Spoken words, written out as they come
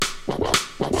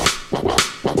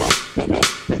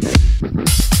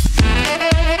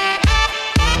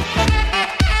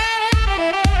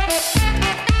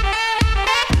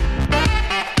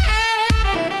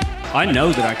I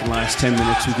know that I can last 10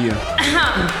 minutes with you.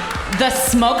 The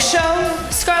smoke show,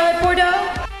 Scarlett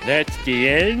Bordeaux? That's the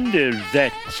end of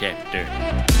that chapter.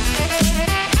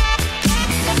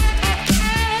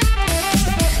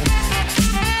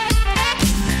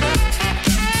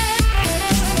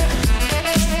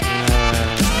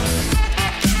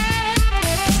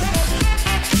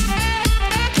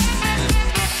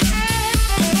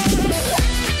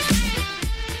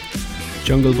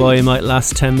 Jungle Boy might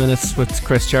last 10 minutes with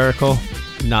Chris Jericho.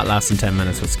 Not lasting 10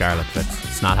 minutes with Scarlett Fitz.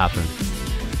 It's not happening.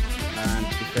 And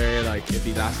to be fair, like, if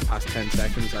he lasts past 10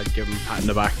 seconds, I'd give him a pat in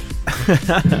the back.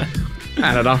 And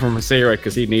I'd offer him a cigarette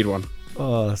because he'd need one.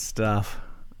 Oh, stop.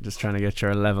 Just trying to get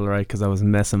your level right because I was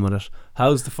messing with it.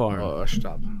 How's the form? Oh,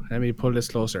 stop. Let me pull this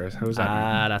closer. How's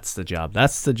that? That's the job.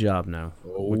 That's the job now.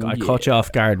 Oh, I caught you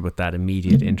off guard with that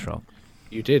immediate intro.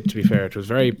 You did, to be fair. It was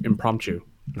very impromptu.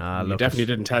 You definitely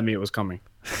didn't tell me it was coming.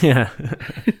 Yeah.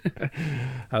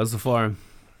 How's the form?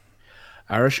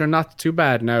 Irish are not too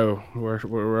bad now.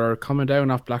 We're coming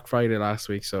down off Black Friday last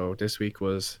week, so this week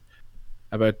was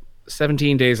about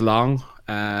 17 days long.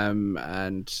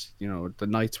 And you know, the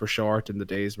nights were short and the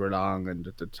days were long,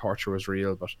 and the torture was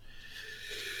real. But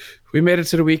we made it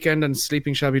to the weekend, and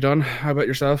sleeping shall be done. How about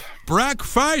yourself? Black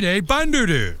Friday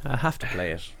Bandudu. I have to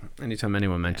play it anytime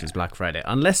anyone mentions Black Friday,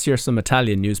 unless you're some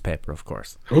Italian newspaper, of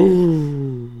course.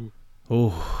 Ooh.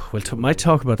 Oh, we'll might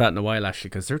talk about that in a while,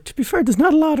 actually, because to be fair, there's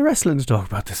not a lot of wrestling to talk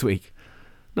about this week.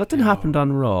 Nothing happened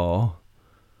on Raw.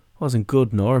 Wasn't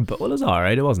good nor, but well, it was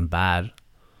alright. It wasn't bad.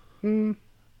 It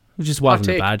just wasn't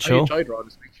a bad show. I enjoyed Raw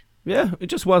this week. Yeah, it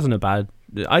just wasn't a bad.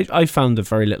 I found that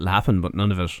very little happened, but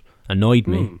none of it annoyed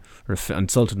me or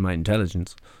insulted my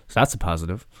intelligence. So that's a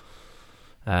positive.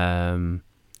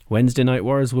 Wednesday Night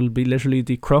Wars will be literally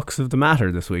the crux of the matter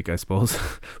this week, I suppose.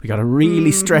 We got to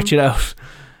really stretch it out.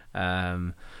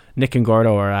 Nick and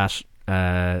Gordo are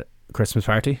at Christmas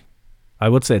party. I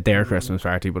would say their Christmas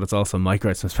party, but it's also my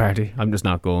Christmas party. I'm just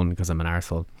not going because I'm an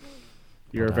arsehole.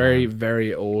 You're a very,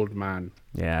 very old man.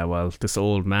 Yeah, well, this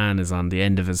old man is on the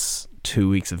end of his 2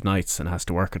 weeks of nights and has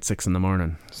to work at 6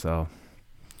 a.m. So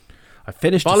I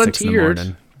finished at 6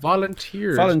 a.m.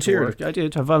 Volunteered. I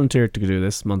did. I volunteered to do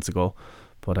this months ago,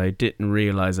 but I didn't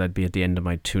realise I'd be at the end of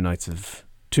my 2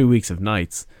 weeks of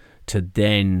nights to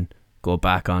then go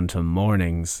back onto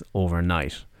mornings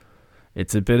overnight.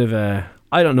 It's a bit of a...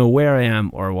 I don't know where I am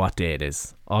or what day it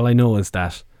is. All I know is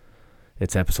that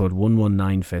it's episode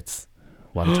 119 Fitz.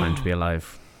 What a time to be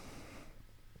alive.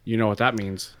 You know what that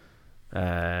means?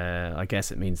 I guess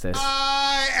it means this.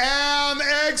 I am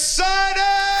excited!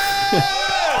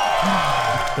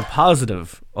 The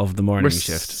positive of the morning We're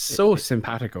shift. So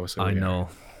simpatico. So I know,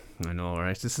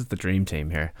 right? This is the dream team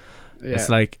here. Yeah. It's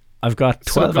like I've got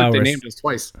 12 so hours. They named us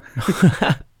twice.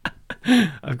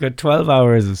 I've got 12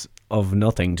 hours of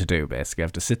nothing to do, basically. I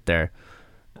have to sit there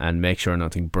and make sure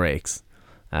nothing breaks,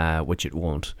 which it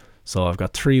won't. So I've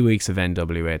got 3 weeks of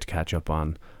NWA to catch up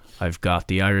on. I've got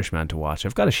The Irishman to watch.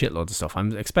 I've got a shitload of stuff.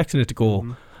 I'm expecting it to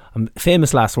go...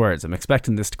 famous last words. I'm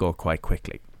expecting this to go quite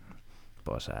quickly.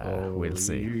 But we'll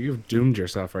see. You've doomed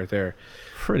yourself right there.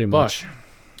 Pretty much.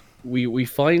 But we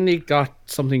finally got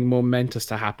something momentous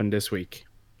to happen this week.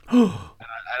 And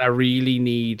I really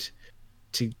need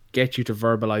to get you to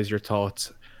verbalize your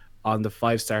thoughts on the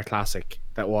 5-star classic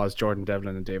that was Jordan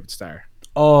Devlin and David Starr.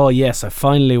 Oh yes, I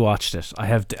finally watched it. I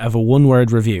have a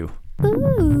 1-word review.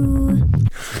 Ooh.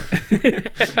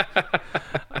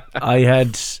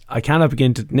 I cannot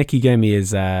begin to... Nikki gave me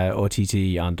his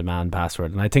OTT on demand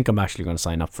password, and I think I'm actually going to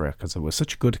sign up for it because it was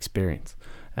such a good experience.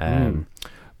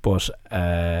 But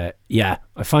yeah,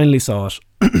 I finally saw it.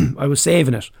 I was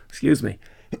saving it. Excuse me.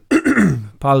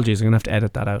 Apologies, I'm going to have to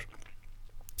edit that out.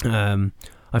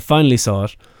 I finally saw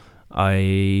it.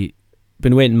 I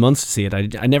been waiting months to see it.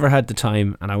 I never had the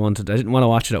time, and I didn't want to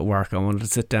watch it at work. I wanted to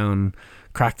sit down,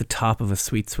 crack the top of a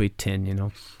sweet tin, you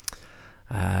know.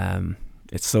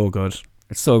 It's so good.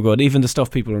 It's so good. Even the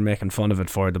stuff people were making fun of it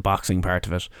for, the boxing part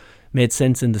of it, made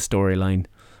sense in the storyline.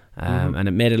 And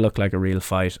it made it look like a real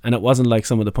fight. And it wasn't like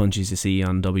some of the punches you see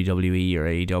on WWE or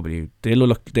AEW.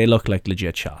 They look like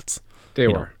legit shots. They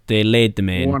were. They laid them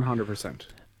in. 100%.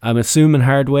 I'm assuming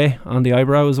hard way on the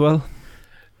eyebrow as well.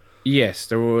 Yes,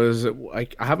 there was... I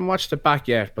haven't watched it back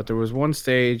yet, but there was one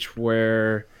stage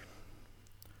where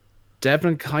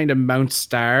Devlin kind of mounts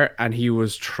Starr and he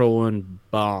was throwing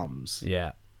bombs.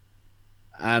 Yeah.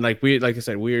 And like I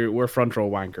said, we're front row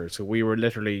wankers, so we were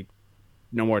literally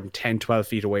no more than 10, 12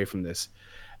 feet away from this,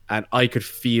 and I could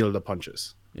feel the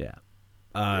punches. Yeah.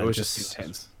 It was just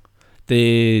intense.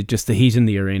 The heat in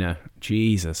the arena.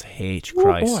 Jesus H.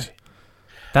 Christ. Boy.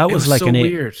 That was like so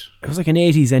weird. It was like an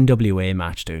 80s NWA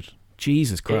match, dude.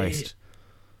 Jesus Christ.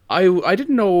 I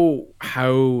didn't know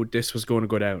how this was going to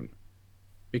go down,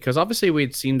 because obviously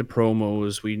we'd seen the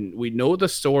promos. We know the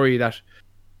story that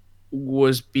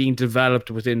was being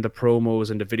developed within the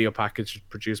promos and the video package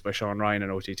produced by Sean Ryan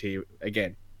and OTT.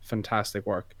 Again, fantastic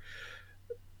work.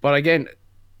 But again,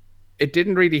 it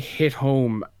didn't really hit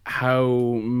home how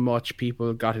much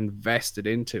people got invested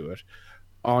into it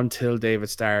until David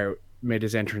Starr made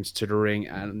his entrance to the ring,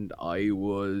 and I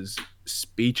was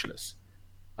speechless.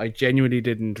 I genuinely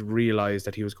didn't realize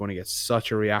that he was going to get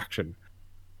such a reaction.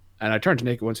 And I turned to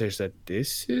Nick at one stage and said,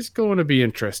 this is going to be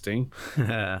interesting.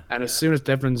 And as soon as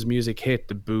Devlin's music hit,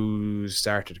 the boos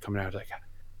started coming out. Like,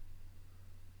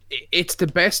 it's the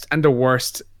best and the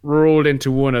worst rolled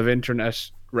into one of internet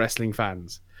wrestling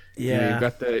fans.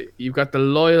 Yeah. You've got the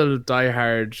loyal,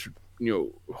 diehard,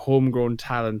 homegrown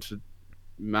talented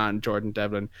man, Jordan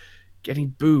Devlin, getting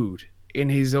booed in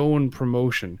his own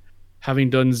promotion, having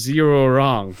done zero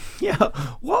wrong. Yeah,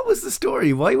 what was the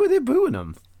story? Why were they booing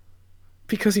him?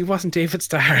 Because he wasn't David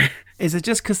Starr. Is it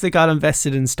just because they got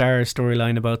invested in Starr's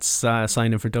storyline about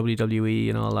signing for WWE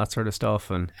and all that sort of stuff?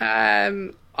 And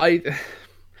maybe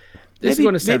this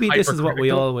is what we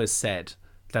always said,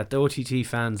 that the OTT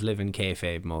fans live in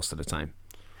kayfabe most of the time.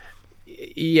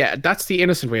 Yeah, that's the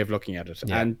innocent way of looking at it.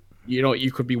 Yeah. And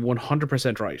you could be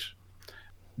 100% right.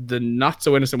 The not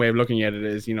so innocent way of looking at it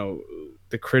is,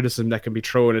 the criticism that can be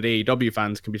thrown at AEW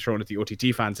fans can be thrown at the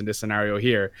OTT fans in this scenario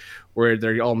here, where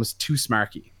they're almost too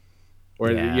smarky.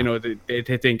 Where, they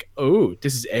think, oh,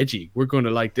 this is edgy, we're going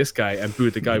to like this guy and boo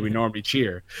the guy we normally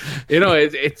cheer.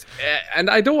 It's and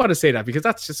I don't want to say that, because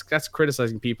that's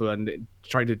criticizing people and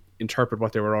trying to interpret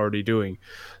what they were already doing.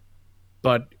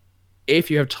 But if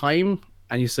you have time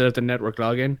and you still have the network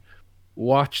login,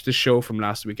 watch the show from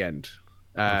last weekend.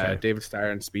 David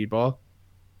Starr and Speedball.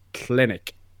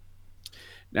 Clinic.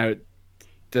 Now,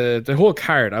 the whole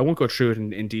card, I won't go through it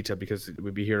in detail because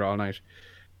we'd be here all night.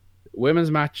 Women's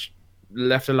match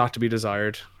left a lot to be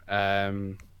desired.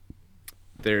 They're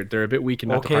a bit weak in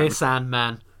that department.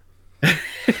 Sandman.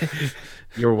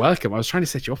 You're welcome. I was trying to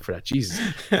set you up for that. Jesus.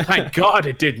 Thank God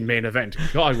it didn't main event.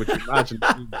 God, would you imagine?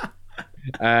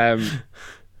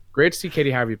 Great to see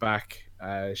Katie Harvey back.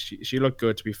 She looked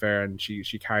good, to be fair, and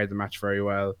she carried the match very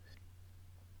well.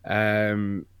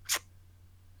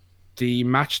 The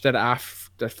match that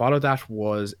followed that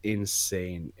was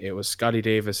insane. It was Scotty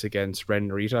Davis against Ren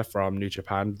Narita from New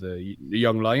Japan, the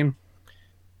young lion.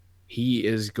 He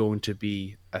is going to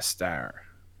be a star.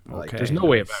 There's no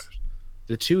way about it.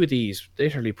 The two of these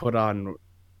literally put on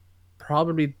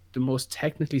probably the most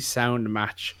technically sound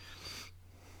match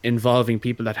involving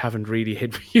people that haven't really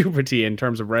hit puberty in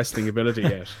terms of wrestling ability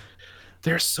yet.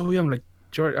 They're so young.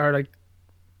 Scotty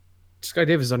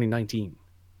Davis is only 19.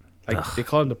 They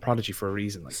call him the prodigy for a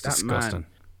reason. That disgusting. Man,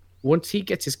 once he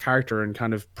gets his character and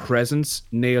kind of presence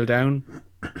nailed down,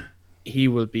 he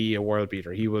will be a world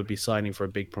beater. He will be signing for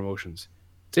big promotions.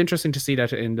 It's interesting to see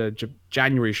that in the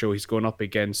January show he's going up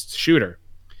against Shooter.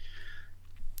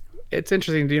 It's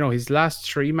interesting, his last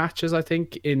 3 matches, I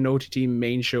think, in OTT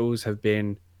main shows have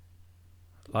been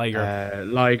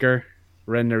Liger,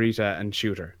 Ren Narita, and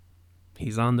Shooter.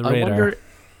 He's on the radar.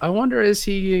 I wonder, is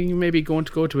he maybe going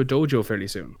to go to a dojo fairly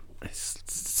soon? It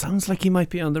sounds like he might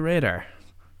be on the radar.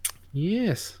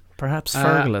 Yes. Perhaps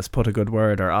Fergal has put a good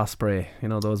word, or Osprey.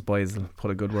 Those boys will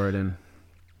put a good word in.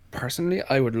 Personally,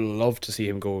 I would love to see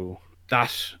him go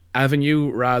that avenue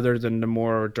rather than the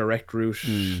more direct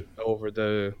route over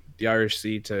the Irish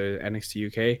Sea to NXT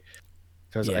UK.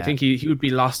 Because I think he would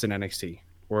be lost in NXT.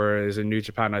 Whereas in New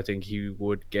Japan, I think he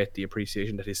would get the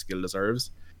appreciation that his skill deserves.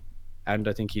 And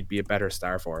I think he'd be a better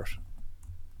star for it.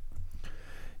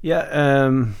 Yeah,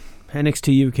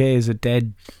 NXT UK is a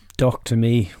dead duck to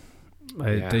me.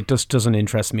 It just doesn't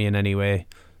interest me in any way.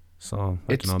 So,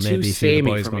 I don't know, maybe a few of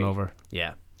the boys going over.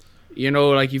 Yeah.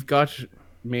 You've got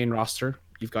main roster,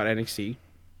 you've got NXT.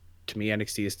 To me,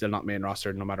 NXT is still not main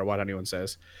roster, no matter what anyone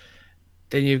says.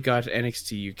 Then you've got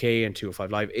NXT UK and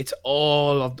 205 Live. It's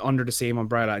all under the same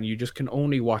umbrella, and you just can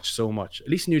only watch so much. At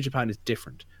least New Japan is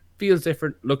different. Feels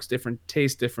different, looks different,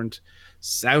 tastes different,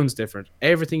 sounds different.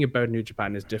 Everything about New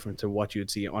Japan is different to what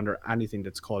you'd see under anything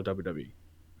that's called WWE.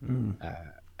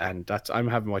 And I'm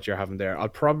having what you're having there. I'll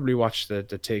probably watch the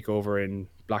takeover in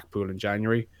Blackpool in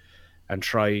January and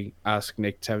try ask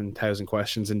Nick 10,000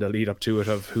 questions in the lead up to it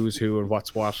of who's who and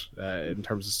what's what in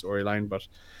terms of storyline. But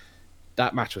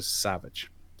that match was savage.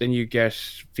 Then you get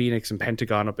Phoenix and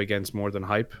Pentagon up against More Than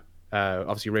Hype.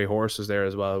 Obviously Ray Horse was there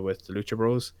as well with the Lucha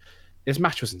Bros. This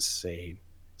match was insane.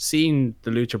 Seeing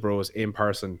the Lucha Bros in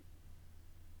person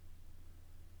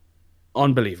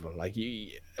unbelievable. Like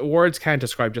words can't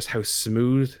describe just how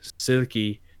smooth,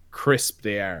 silky, crisp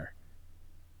they are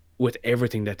with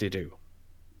everything that they do.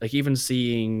 Like even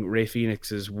seeing Rey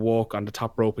Fenix's walk on the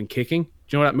top rope and kicking. Do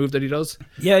you know that move that he does?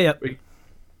 Yeah.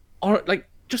 Or like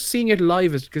just seeing it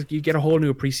live is because you get a whole new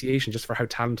appreciation just for how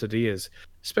talented he is,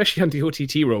 especially on the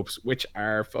OTT ropes, which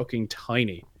are fucking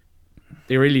tiny.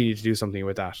 They really need to do something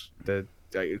with that.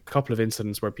 A couple of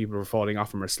incidents where people were falling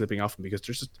off him or slipping off him because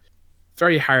they're just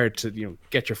very hard to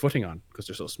get your footing on because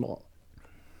they're so small.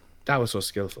 That was so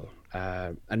skillful.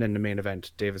 And then the main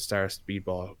event, David Starr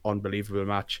Speedball, unbelievable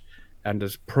match. And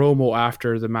there's promo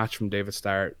after the match from David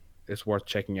Starr is worth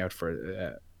checking out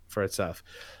for itself.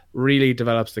 Really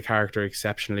develops the character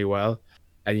exceptionally well,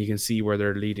 and you can see where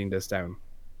they're leading this down.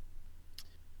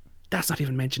 That's not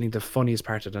even mentioning the funniest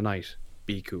part of the night.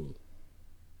 Be cool.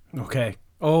 Okay.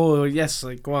 Oh yes,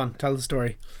 like go on, tell the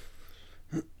story.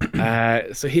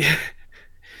 So he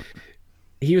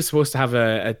was supposed to have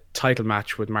a title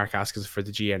match with Mark Haskins for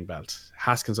the GN belt.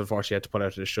 Haskins unfortunately had to pull out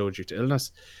of the show due to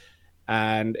illness,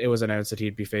 and it was announced that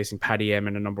he'd be facing Paddy M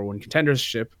in a number one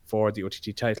contendership for the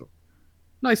OTT title.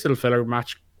 Nice little filler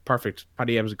match, perfect.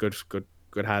 Paddy M's a good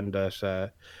hand at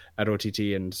OTT,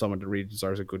 and someone that really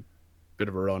deserves a good bit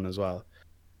of a run as well.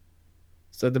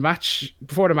 So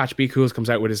before the match, Be Cool comes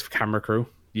out with his camera crew,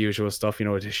 the usual stuff,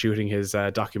 shooting his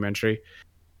documentary.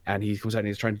 And he comes out and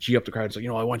he's trying to G up the crowd. So,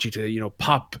 I want you to,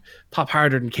 pop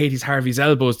harder than Katie's Harvey's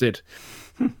elbows did.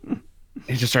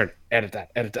 He just started, edit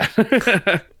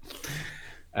that.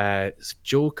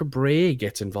 Joe Cabray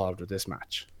gets involved with this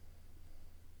match.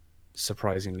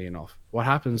 Surprisingly enough. What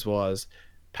happens was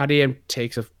Paddy M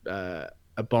takes a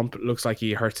bump. It looks like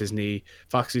he hurts his knee.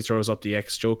 Foxy throws up the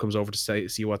X. Joe comes over to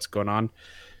see what's going on.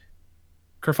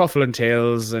 Kerfuffle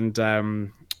entails, and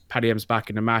Paddy M's back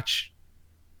in the match.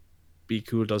 Be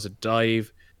Cool does a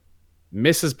dive,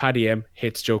 misses Paddy M,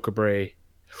 hits Joe Cabray.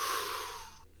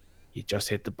 He just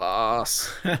hit the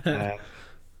boss.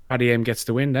 Paddy M gets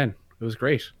the win then. It was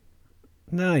great.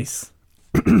 Nice.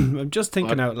 I'm just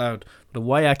thinking out loud, but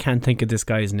why I can't think of this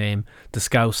guy's name, the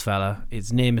Scouse fella.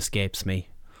 His name escapes me.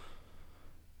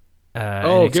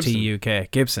 NXT Gibson.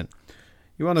 UK. Gibson.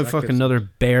 You want to fuck Gibson. another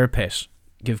bear pit?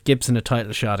 Give Gibson a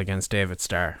title shot against David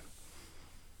Starr.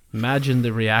 Imagine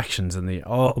the reactions and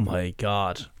oh my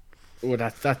god. Oh,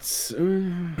 that's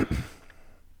the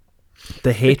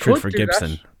hatred could for do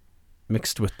Gibson that.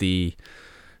 mixed with the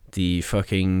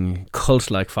fucking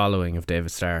cult-like following of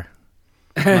David Starr.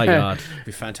 My god, it'd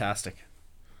be fantastic.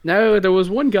 Now, there was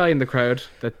one guy in the crowd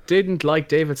that didn't like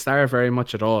David Starr very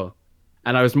much at all.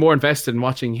 And I was more invested in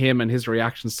watching him and his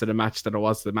reactions to the match than I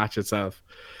was to the match itself.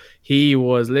 He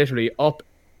was literally up,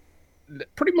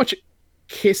 pretty much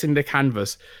kissing the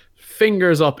canvas,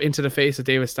 fingers up into the face of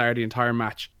David Starr the entire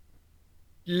match.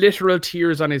 Literal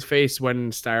tears on his face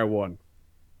when Starr won.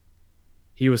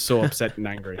 He was so upset and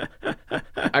angry.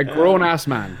 A grown-ass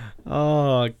man.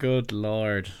 Oh, good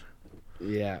lord.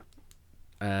 Yeah.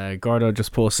 Gordo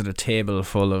just posted a table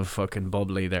full of fucking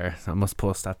bubbly there. I must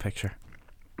post that picture.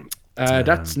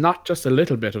 That's not just a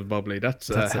little bit of bubbly. That's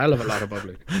a hell of a lot of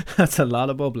bubbly. That's a lot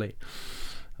of bubbly.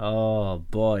 Oh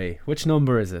boy. Which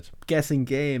number is it? Guessing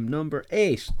game number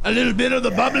 8. A little bit of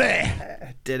the bubbly.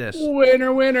 Did it.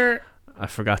 Winner. I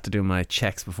forgot to do my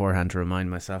checks beforehand to remind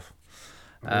myself.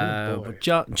 boy. But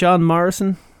John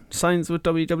Morrison signs with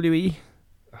WWE.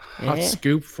 Hot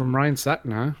scoop from Ryan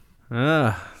Satin, huh?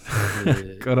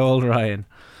 Good old Ryan.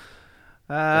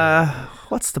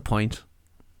 What's the point?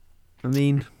 I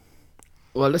mean,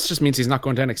 Well, this just means he's not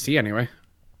going to NXT anyway.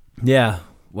 yeah.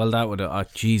 Well, that would.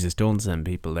 Jesus, don't send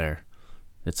people there.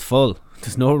 It's full.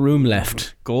 There's no room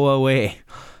left. Go away.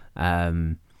 I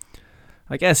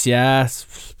guess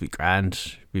it'd be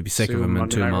grand. We'd be sick of Soon, him in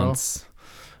Monday 2 Night Raw. months.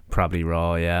 Probably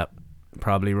Raw, yeah.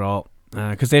 Probably Raw.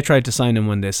 Because they tried to sign him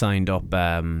when they signed up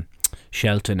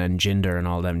Shelton and Jinder and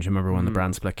all them. Do you remember when the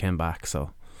brand split came back?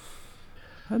 So,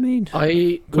 I mean,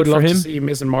 I Good would for love him. to see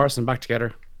Miz and Morrison back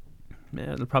together.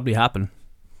 yeah, it'll probably happen.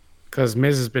 Because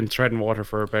Miz has been treading water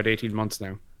for about 18 months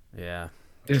now. Yeah.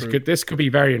 This could be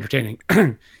very entertaining.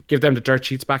 Give them the dirt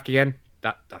sheets back again.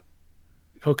 That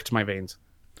hook to my veins.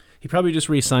 He probably just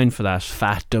re-signed for that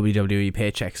fat WWE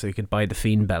paycheck so he could buy the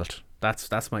Fiend belt.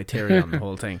 That's my theory on the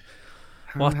whole thing.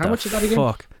 What how the much is that again?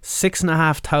 fuck?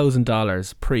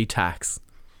 $6,500 pre-tax.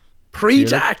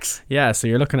 Pre-tax. Yeah, so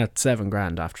you're looking at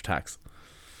 $7,000 after tax.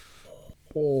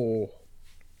 Oh.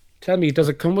 Tell me, does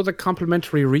it come with a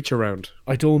complimentary reach around?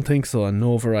 I don't think so, and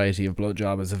no variety of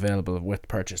blowjob is available with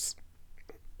purchase.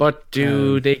 But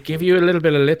do they give you a little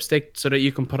bit of lipstick so that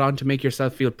you can put on to make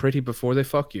yourself feel pretty before they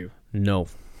fuck you? No.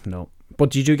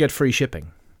 But you do get free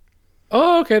shipping.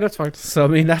 Oh, okay, that's fine. So I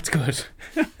mean, that's good.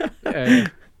 Yeah.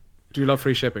 Do you love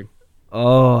free shipping?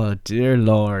 Oh dear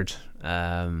Lord.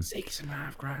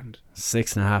 $6.5 grand.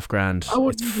 $6.5 grand. I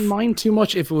wouldn't even mind too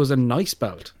much if it was a nice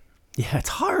belt. Yeah, it's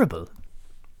horrible.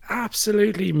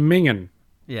 Absolutely minging.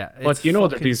 Yeah, But you know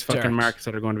that these dirt. fucking markets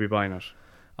that are going to be buying it.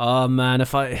 Oh man,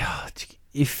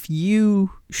 if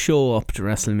you show up to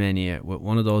WrestleMania with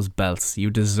one of those belts, you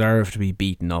deserve to be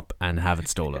beaten up and have it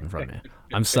stolen from you.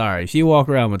 I'm sorry. If you walk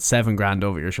around with $7 grand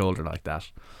over your shoulder like that,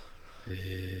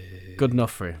 good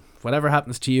enough for you. Whatever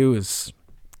happens to you is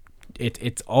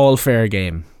it's all fair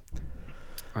game.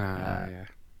 Yeah.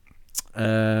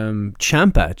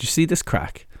 Ciampa, did you see this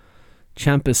crack?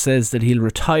 Ciampa says that he'll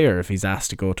retire if he's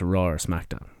asked to go to Raw or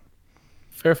SmackDown.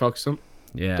 Fair fucks him.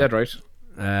 Yeah, Dead right.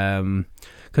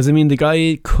 Because I mean, the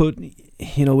guy could,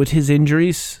 with his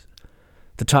injuries,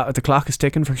 the clock is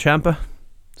ticking for Ciampa.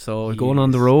 So going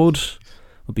on the road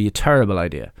would be a terrible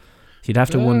idea. You'd have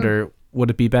to wonder, would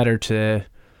it be better to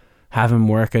have him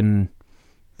working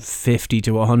 50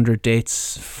 to 100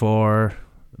 dates for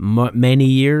many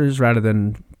years rather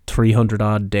than 300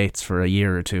 odd dates for a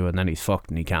year or two, and then he's fucked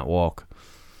and he can't walk?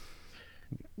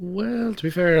 Well, to be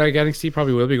fair, like NXT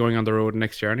probably will be going on the road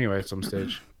next year anyway at some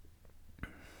stage.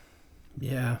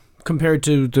 Yeah. Compared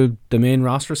to the main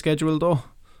roster schedule, though,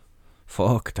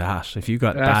 fuck that. If you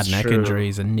got That's bad neck true.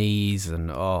 injuries and knees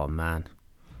and oh man.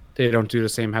 They don't do the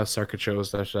same house circuit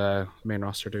shows that main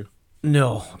roster do.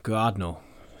 No, God no.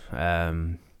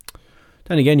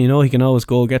 Then again, he can always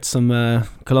go get some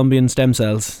Colombian stem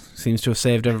cells. Seems to have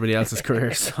saved everybody else's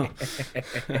career. So,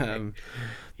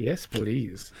 Yes,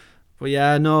 please. but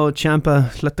yeah, no,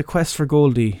 Ciampa, let the quest for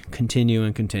Goldie continue,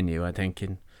 I think,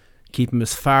 and keep him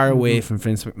as far away from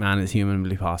Vince McMahon as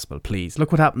humanly possible, please.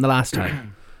 Look what happened the last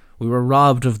time. We were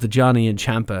robbed of the Johnny and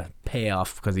Ciampa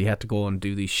payoff because he had to go and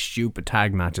do these stupid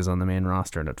tag matches on the main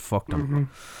roster, and it fucked him.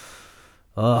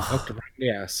 Ugh. Fucked him right in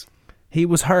the ass. He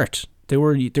was hurt. They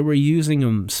were using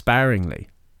him sparingly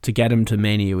to get him to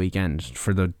Mania weekend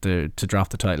for the to drop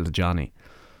the title to Johnny,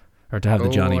 or to have the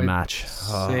Johnny I'd match.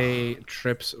 Say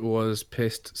Trips was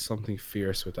pissed something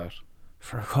fierce with that.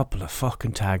 For a couple of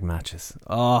fucking tag matches.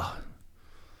 Oh,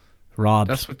 robbed.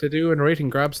 That's what they do in rating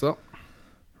grabs, though.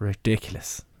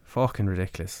 Ridiculous. Fucking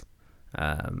ridiculous.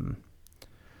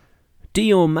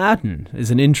 Dio Madden is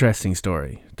an interesting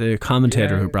story. The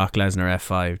commentator who Brock Lesnar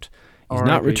F5'd. He's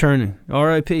not returning.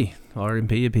 R.I.P.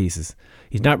 R.I.P. of pieces.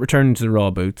 He's not returning to the Raw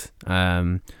booth.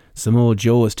 Samoa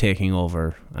Joe is taking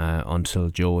over until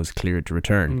Joe is cleared to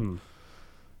return.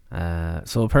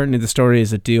 So apparently the story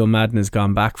is that Dio Madden has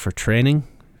gone back for training.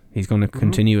 He's going to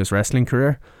continue his wrestling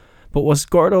career. But was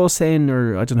Gordo saying,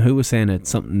 or I don't know who was saying it,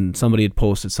 somebody had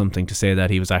posted something to say that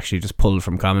he was actually just pulled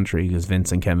from commentary because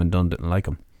Vince and Kevin Dunn didn't like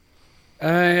him.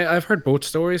 I've heard both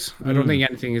stories. I don't think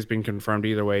anything has been confirmed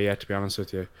either way yet, to be honest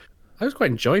with you. I was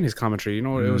quite enjoying his commentary. It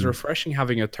was refreshing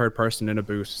having a third person in a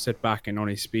booth sit back and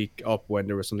only speak up when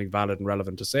there was something valid and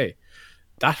relevant to say.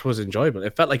 That was enjoyable.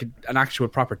 It felt like an actual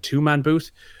proper two-man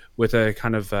booth with a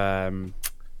kind of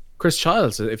Chris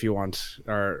Childs, if you want,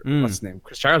 or what's his name?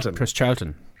 Chris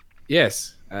Charlton.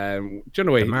 Yes. Do you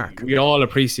know what? We all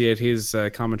appreciate his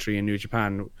commentary in New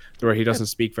Japan, where he doesn't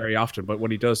speak very often, but when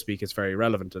he does speak, it's very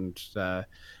relevant and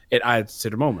it adds to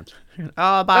the moment.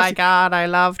 Oh my God, I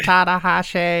love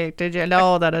Tanahashi. Did you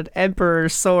know that an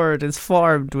emperor's sword is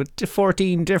formed with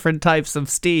 14 different types of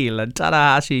steel, and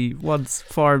Tanahashi once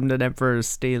formed an emperor's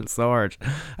steel sword?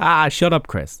 Shut up,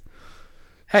 Chris.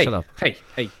 Hey, shut up.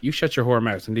 Hey, you shut your whore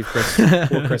mouth and leave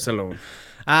poor Chris alone.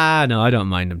 No, I don't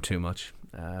mind him too much.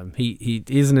 He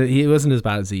wasn't as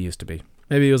bad as he used to be.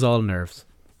 Maybe he was all nerves.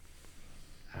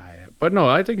 But no,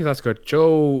 I think that's good.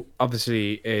 Joe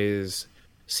obviously is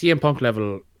CM Punk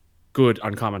level good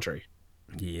on commentary.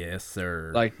 Yes,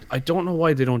 sir. Like, I don't know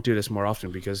why they don't do this more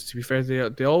often, because to be fair,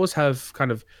 they always have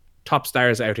kind of top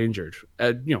stars out injured,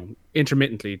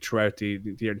 intermittently throughout the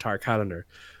entire calendar.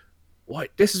 Why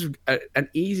this is an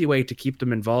easy way to keep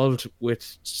them involved with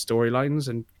storylines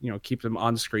and keep them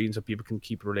on screen so people can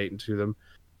keep relating to them,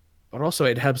 but also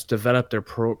it helps develop their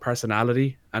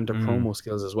personality and their promo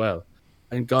skills as well.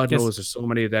 And God knows there's so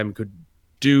many of them could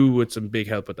do with some big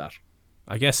help with that.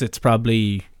 I guess it's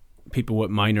probably people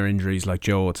with minor injuries like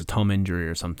Joe. It's a thumb injury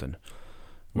or something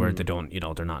where they don't,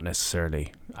 they're not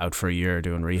necessarily out for a year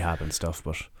doing rehab and stuff.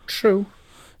 But true.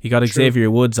 He got Xavier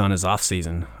Woods on his off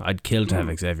season. I'd kill to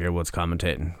have Xavier Woods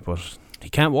commentating, but he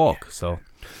can't walk, so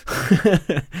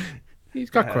He's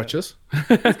got crutches.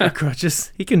 He's got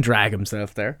crutches. He can drag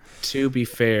himself there. To be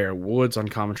fair, Woods on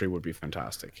commentary would be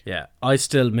fantastic. Yeah, I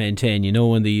still maintain,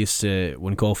 when they used to,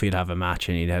 when Kofi would have a match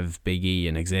and he'd have Big E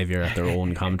and Xavier at their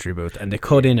own commentary booth and they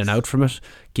cut in and out from it,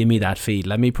 give me that feed.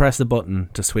 Let me press the button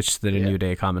to switch to the New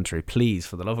Day commentary, please,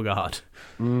 for the love of God.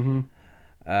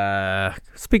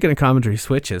 Speaking of commentary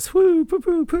switches, woo, poo,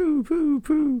 poo, poo, poo,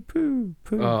 poo, poo,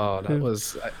 poo. Oh, that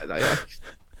was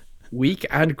weak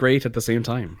and great at the same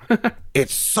time.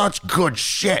 It's such good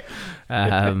shit.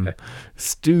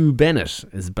 Stu Bennett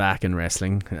is back in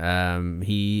wrestling.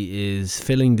 He is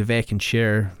filling the vacant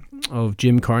chair of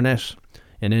Jim Cornette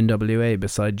in NWA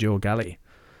beside Joe Galli.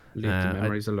 Leave the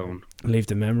memories alone. Leave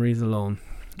the memories alone.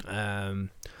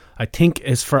 I think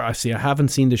I haven't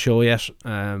seen the show yet.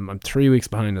 I'm 3 weeks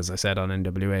behind, as I said, on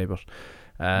NWA, but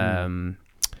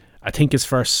I think his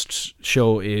first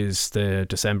show is the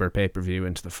December pay-per-view,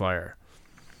 Into the Fire.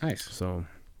 Nice. So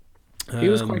he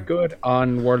was quite good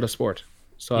on World of Sport.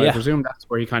 So I presume that's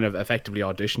where he kind of effectively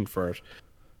auditioned for it.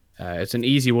 It's an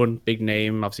easy one, big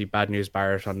name, obviously Bad News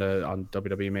Barrett on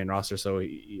WWE main roster. So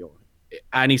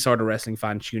any sort of wrestling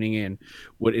fan tuning in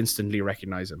would instantly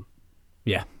recognize him.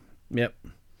 Yeah. Yep.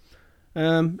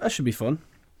 That should be fun.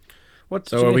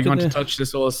 So are we going to touch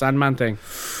this whole Sandman thing?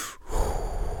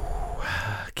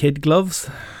 Kid gloves?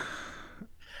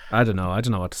 I don't know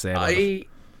what to say about it.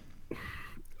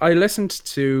 I listened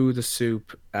to The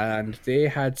Soup and they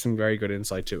had some very good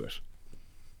insight to it.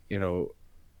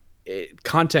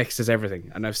 Context is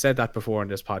everything. And I've said that before on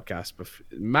this podcast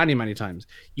many, many times.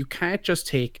 You can't just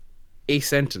take a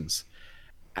sentence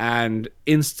and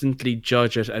instantly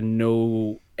judge it and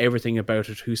know everything about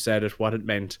it, who said it, what it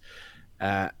meant,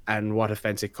 and what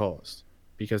offense it caused.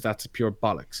 Because that's pure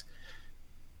bollocks.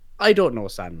 I don't know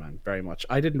Sandman very much.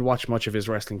 I didn't watch much of his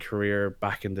wrestling career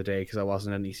back in the day because I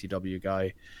wasn't an ECW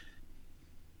guy.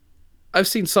 I've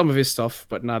seen some of his stuff,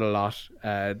 but not a lot.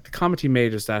 The comment he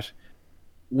made is that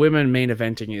women main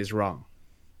eventing is wrong.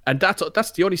 And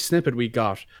that's the only snippet we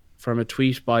got from a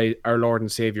tweet by our Lord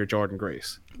and Savior Jordan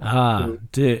Grace.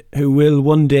 Who will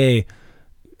one day...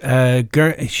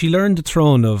 she learned the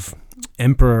throne of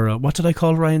Emperor... What did I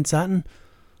call Ryan Satin?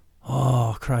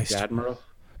 Oh, Christ. The Admiral?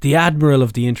 The Admiral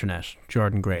of the Internet,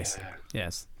 Jordan Grace.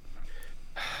 Yes.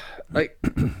 Like,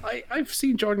 I've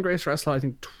seen Jordan Grace wrestle, I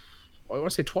think, I want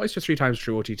to say twice or three times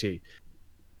through OTT.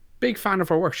 Big fan of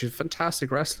her work. She's a fantastic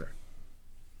wrestler.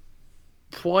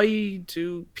 Why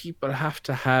do people have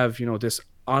to have, this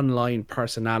online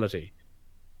personality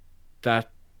that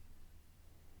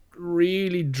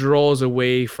really draws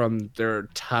away from their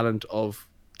talent of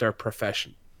their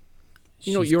profession?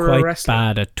 She's you're quite a wrestler.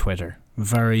 Bad at Twitter.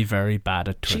 Very, very bad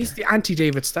at Twitter. She's the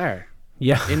anti-David Starr.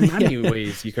 Yeah. In many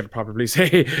ways, you could probably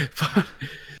say.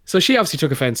 So she obviously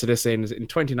took offense to this in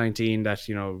 2019 that,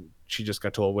 she just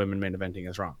got told women main eventing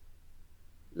is wrong.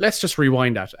 Let's just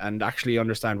rewind that and actually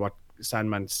understand what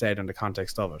Sandman said in the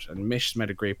context of it. And Mish made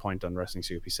a great point on Wrestling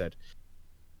Soup. He said,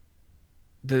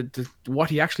 what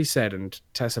he actually said, and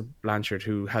Tessa Blanchard,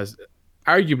 who has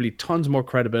arguably tons more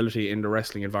credibility in the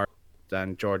wrestling environment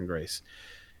than Jordan Grace,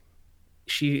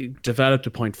 she developed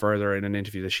a point further in an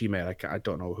interview that she made. I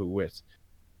don't know who with,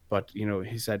 but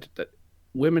he said that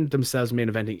women themselves main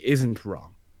eventing isn't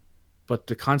wrong, but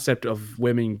the concept of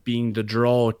women being the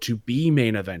draw to be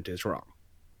main event is wrong.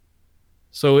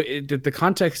 So the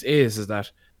context is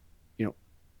that,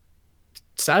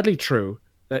 sadly true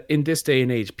that in this day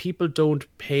and age, people don't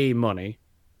pay money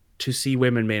to see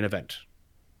women main event.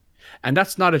 And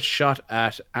that's not a shot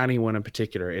at anyone in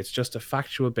particular. It's just a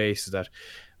factual basis that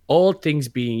all things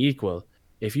being equal,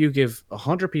 if you give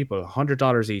 100 people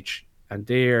 $100 each and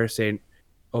they're saying,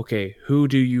 okay, who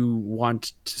do you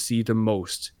want to see the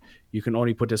most? You can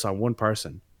only put this on one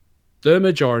person. The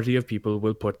majority of people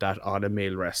will put that on a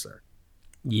male wrestler.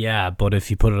 Yeah, but if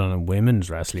you put it on a women's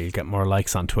wrestler, you get more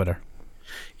likes on Twitter.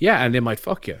 Yeah, and they might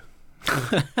fuck you.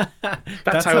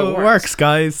 That's how it works,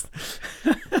 guys.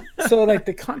 So,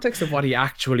 the context of what he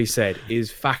actually said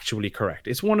is factually correct.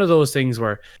 It's one of those things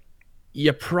where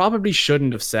you probably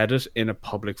shouldn't have said it in a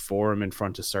public forum in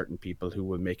front of certain people who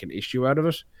will make an issue out of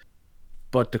it.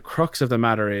 But the crux of the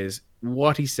matter is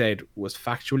what he said was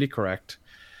factually correct.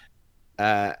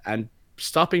 And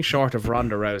stopping short of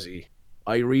Ronda Rousey,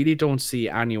 I really don't see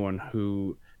anyone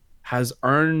who has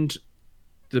earned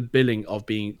the billing of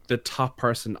being the top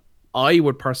person I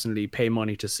would personally pay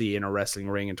money to see in a wrestling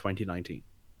ring in 2019.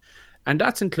 And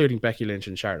that's including Becky Lynch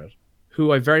and Charlotte,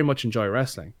 who I very much enjoy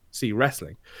wrestling.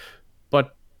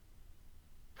 But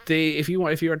if you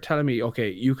are telling me,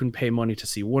 okay, you can pay money to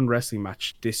see one wrestling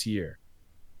match this year,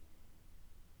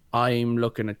 I'm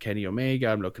looking at Kenny Omega,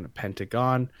 I'm looking at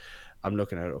Pentagon, I'm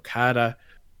looking at Okada,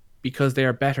 because they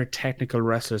are better technical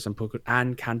wrestlers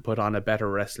and can put on a better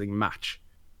wrestling match.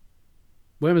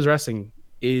 Women's wrestling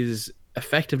is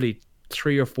effectively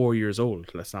 3 or 4 years old,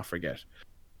 let's not forget.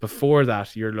 Before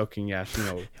that, you're looking at,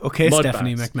 Okay, mud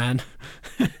Stephanie baths. McMahon.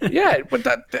 Yeah, but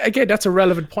that's a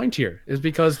relevant point here, is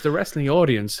because the wrestling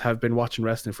audience have been watching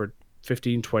wrestling for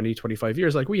 15, 20, 25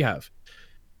 years like we have.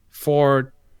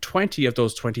 For 20 of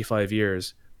those 25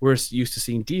 years, we're used to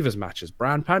seeing divas matches,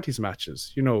 bra and panties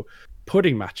matches,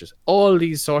 pudding matches, all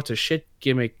these sorts of shit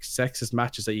gimmick sexist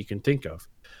matches that you can think of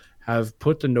have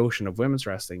put the notion of women's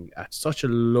wrestling at such a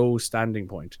low standing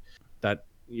point that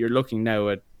you're looking now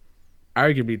at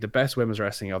arguably the best women's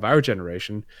wrestling of our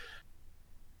generation.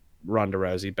 Ronda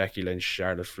Rousey, Becky Lynch,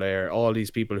 Charlotte Flair, all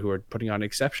these people who are putting on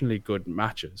exceptionally good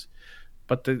matches.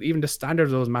 But even the standard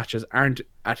of those matches aren't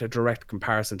at a direct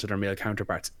comparison to their male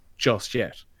counterparts just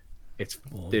yet.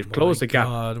 They've closed the gap.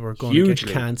 God, we're going hugely. to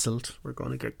get cancelled. We're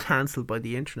going to get cancelled by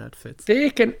the internet, Fitz. They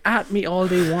can at me all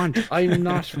they want. I'm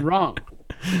not wrong.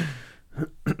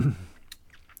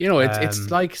 It's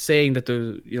like saying that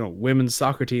the women's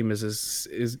soccer team is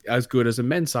as good as a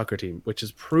men's soccer team, which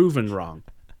is proven wrong.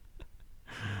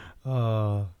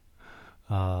 And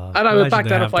I will back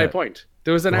that up by a point.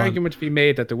 There was an argument to be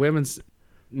made that the women's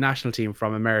national team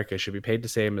from America should be paid the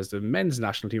same as the men's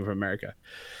national team from America.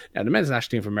 Now, the men's national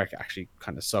team from America actually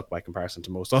kind of suck by comparison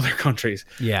to most other countries.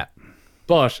 Yeah.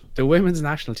 But the women's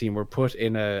national team were put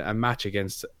in a match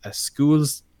against a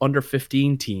school's under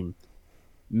 15 team,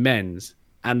 men's,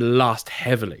 and lost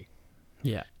heavily.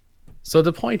 Yeah. So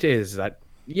the point is that,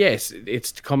 yes,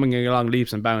 it's coming along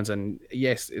leaps and bounds, and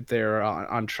yes, they're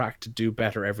on track to do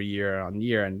better every year on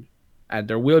year, and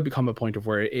there will become a point of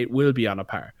where it will be on a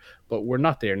par. But we're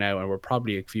not there now, and we're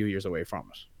probably a few years away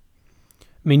from it.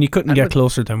 I mean, you couldn't get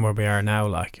closer than where we are now.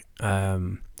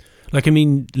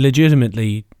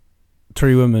 Legitimately,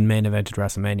 3 women main evented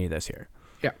WrestleMania this year.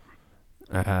 Yeah.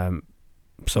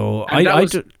 So I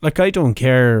don't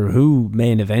care who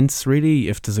main events really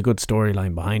if there's a good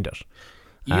storyline behind it.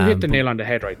 You hit the nail on the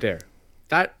head right there.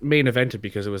 That main evented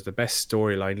because it was the best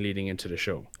storyline leading into the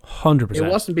show. 100%. It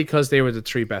wasn't because they were the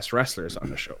 3 best wrestlers on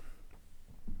the show.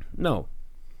 No.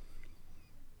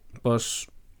 But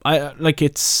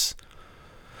it's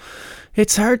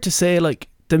hard to say,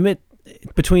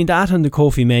 between that and the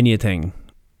Kofi Mania thing.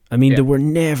 I mean, they were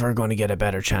never going to get a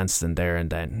better chance than there and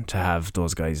then to have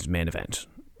those guys main event.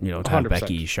 To have 100%.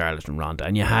 Becky, Charlotte, and Ronda,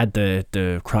 and you had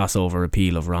the crossover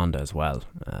appeal of Ronda as well.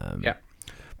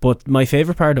 But my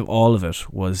favourite part of all of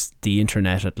it was the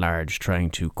internet at large trying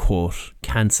to, quote,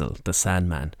 cancel the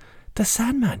Sandman. The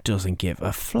Sandman doesn't give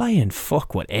a flying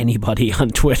fuck what anybody on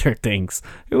Twitter thinks.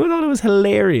 I thought it was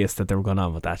hilarious that they were going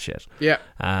on with that shit. Yeah.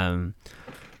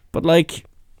 But I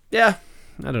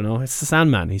don't know. It's the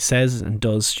Sandman. He says and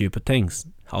does stupid things.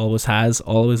 Always has,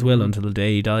 always will until the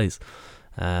day he dies.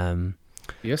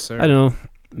 Yes, sir. I don't know.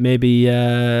 Maybe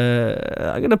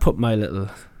I'm going to put my little...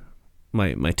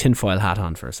 my tinfoil hat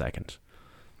on for a second.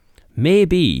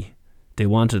 Maybe they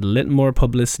wanted a little more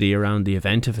publicity around the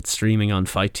event if it's streaming on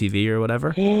Fight TV or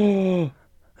whatever. And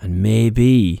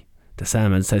maybe the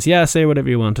Sandman says, yeah, say whatever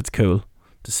you want, it's cool,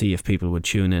 to see if people would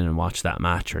tune in and watch that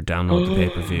match or download the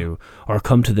pay-per-view or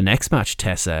come to the next match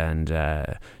Tessa and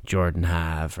Jordan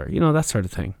have, or that sort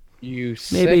of thing. You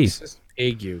maybe. Sexist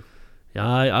pig, you. Yeah,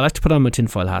 I like to put on my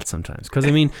tinfoil hat sometimes because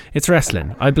it's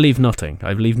wrestling. I believe nothing.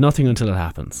 I believe nothing until it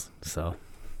happens. So,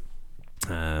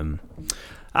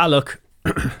 look,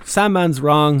 Sandman's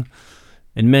wrong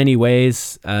in many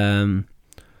ways, but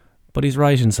he's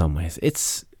right in some ways.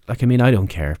 It's I don't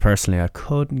care personally. I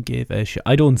couldn't give a shit.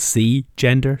 I don't see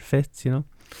gender fits. You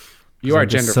are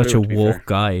gender such fluid, a woke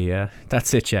guy. Yeah,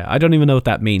 that's it. Yeah, I don't even know what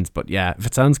that means, but yeah, if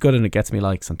it sounds good and it gets me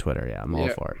likes on Twitter, yeah, I'm all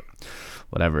for it.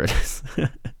 Whatever it is.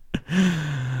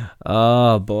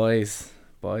 Oh, boys.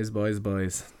 What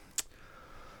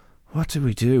do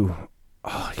we do?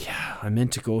 Oh, yeah, I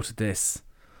meant to go to this,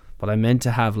 but I meant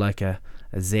to have a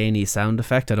zany sound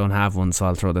effect. I don't have one, so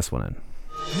I'll throw this one in.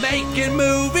 Making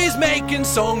movies, making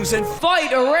songs, and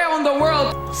Fight around the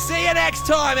world. see you next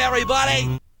time, everybody.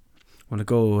 I'm going to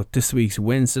go with this week's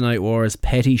Wednesday Night Wars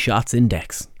Petty Shots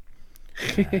Index.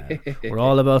 We're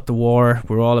all about the war.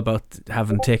 We're all about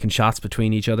taking shots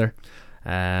between each other.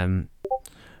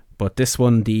 But this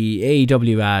one, the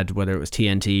AEW ad, whether it was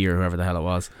TNT or whoever the hell it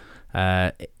was,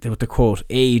 with the quote,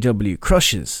 AEW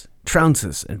crushes,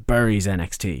 trounces and buries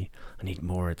NXT. I need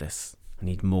more of this. I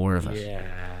need more of it. Yeah.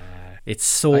 It's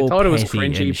so I thought it was petty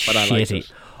cringy, and but I liked shitty.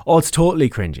 it. Oh, it's totally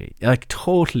cringy.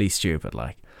 Totally stupid.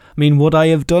 Would I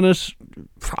have done it?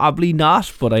 Probably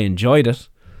not, but I enjoyed it.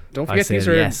 Don't I forget said these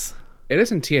are yes. It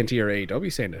isn't TNT or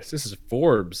AEW saying this. This is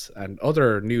Forbes and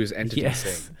other news entities Yes.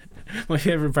 saying. My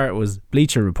favorite part was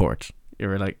Bleacher Report. You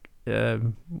were like,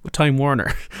 Time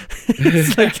Warner.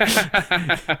 It's like,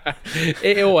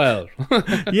 AOL.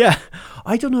 yeah.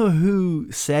 I don't know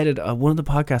who said it. One of the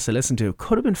podcasts I listened to, it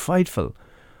could have been Fightful.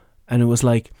 And it was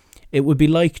like, it would be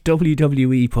like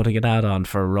WWE putting an ad on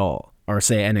for Raw, or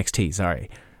say NXT, sorry.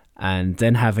 And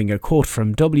then having a quote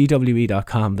from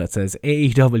WWE.com that says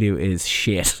AEW is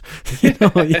shit.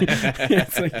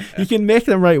 It's like, you can make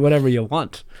them write whatever you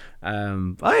want.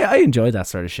 I enjoy that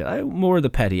sort of shit. More of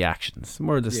the petty actions,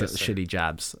 more of the shitty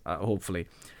jabs, hopefully.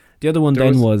 The other one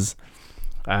was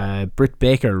Britt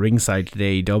Baker ringside at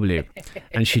AEW,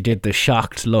 and she did the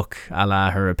shocked look a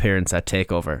la her appearance at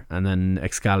TakeOver, and then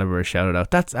Excalibur shouted out,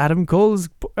 "That's Adam Cole's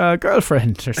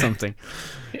girlfriend," or something.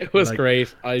 It was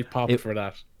great. I popped for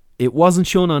that. It wasn't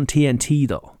shown on TNT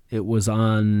though. It was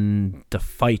on the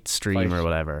Fight stream or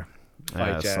whatever.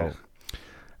 Fight, yeah.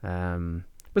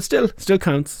 But still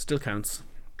counts. Still counts.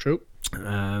 True.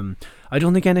 I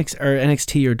don't think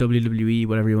NXT or WWE,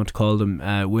 whatever you want to call them,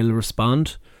 will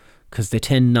respond, because they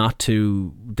tend not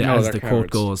to, as the quote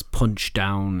goes, punch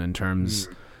down in terms.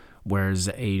 Whereas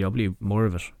AEW, more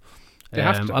of it. They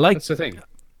have to. That's the thing.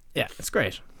 Yeah, it's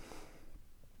great.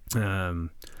 I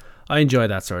enjoy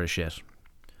that sort of shit.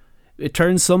 It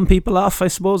turns some people off, I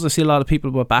suppose. I see a lot of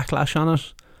people with backlash on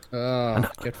it.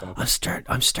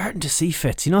 I'm starting to see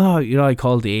fits. You know how I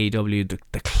call the AEW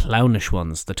the clownish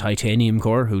ones, the titanium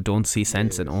core, who don't see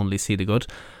sense and only see the good.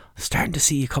 I'm starting to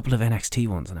see a couple of NXT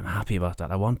ones, and I'm happy about that.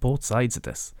 I want both sides of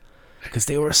this, because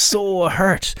they were so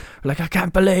hurt. Like, I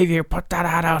can't believe you put that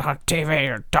ad out on TV.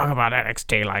 You're talking about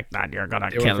NXT like that. You're gonna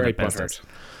kill the business.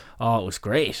 Oh, it was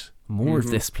great. More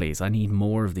of this, please. I need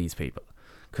more of these people.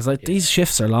 Because these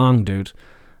shifts are long, dude,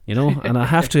 and I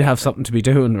have to have something to be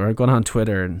doing, or going on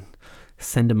Twitter and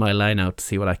sending my line out to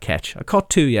see what I catch. I caught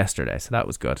 2 yesterday, so that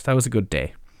was good. That was a good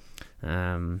day.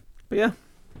 But yeah,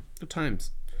 good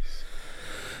times.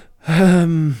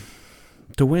 The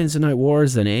Wednesday Night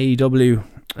Wars and AEW.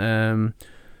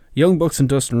 Young Bucks and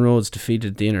Dustin Rhodes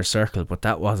defeated the Inner Circle, but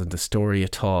that wasn't the story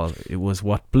at all. It was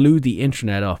what blew the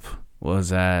internet up was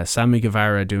Sammy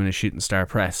Guevara doing a shooting star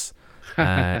press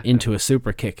into a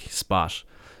super kick spot.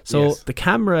 So the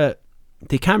camera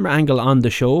angle on the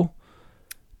show,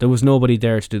 there was nobody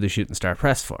there to do the shooting star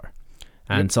press for.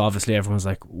 And so obviously everyone's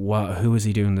like, "What? Who is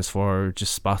he doing this for?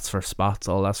 Just spots for spots,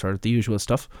 all that sort of the usual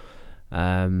stuff."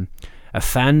 A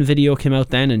fan video came out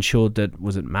then and showed that,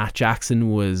 was it Matt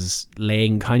Jackson was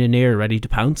laying kind of near, ready to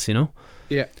pounce,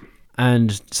 Yeah.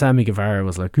 And Sammy Guevara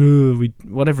was like,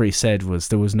 whatever he said was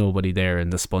there was nobody there in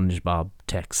the SpongeBob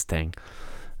text thing.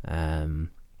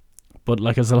 But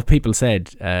like as a lot of people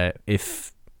said,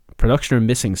 if production are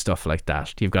missing stuff like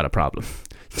that, you've got a problem.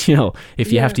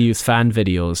 If you have to use fan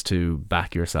videos to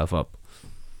back yourself up.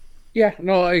 Yeah,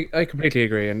 no, I completely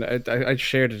agree, and I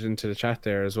shared it into the chat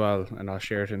there as well, and I'll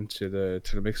share it into the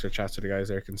Mixer chat so the guys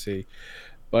there can see.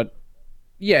 But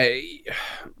yeah,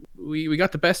 we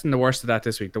got the best and the worst of that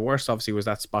this week. The worst obviously was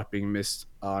that spot being missed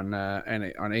on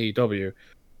AEW,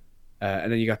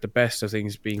 and then you got the best of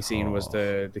things being seen was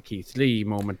the Keith Lee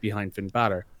moment behind Finn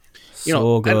Balor.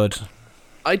 So good.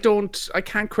 I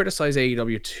can't criticize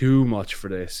AEW too much for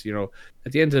this.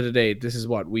 At the end of the day, this is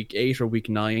what, week 8 or week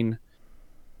 9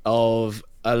 of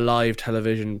a live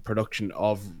television production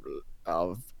of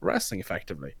wrestling,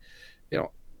 effectively.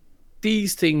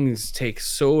 These things take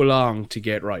so long to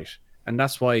get right, and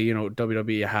that's why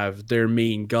WWE have their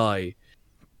main guy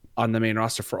on the main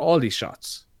roster for all these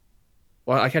shots.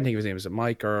 Well, I can't think of his name. Is it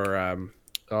Mike or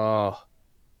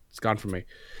it's gone from me.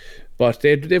 But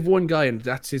they've one guy, and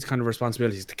that's his kind of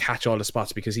responsibility, is to catch all the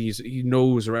spots, because he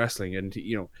knows wrestling, and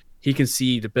he can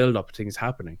see the build up, things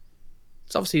happening.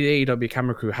 It's obviously the AEW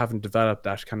camera crew haven't developed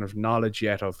that kind of knowledge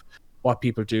yet of what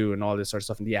people do and all this sort of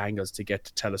stuff, and the angles to get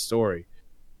to tell a story.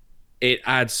 It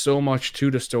adds so much to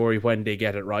the story when they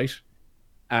get it right,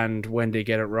 and when they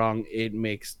get it wrong, it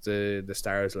makes the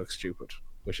stars look stupid,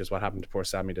 which is what happened to poor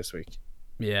Sammy this week.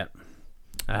 Yeah.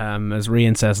 As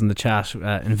Rian says in the chat,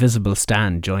 Invisible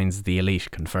Stan joins the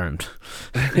Elite, confirmed.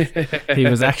 He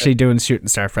was actually doing shooting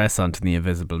star press onto the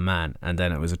Invisible Man, and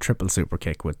then it was a triple super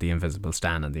kick with the Invisible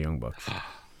Stan and the Young Bucks.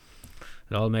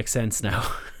 It all makes sense now.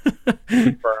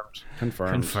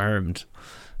 Confirmed.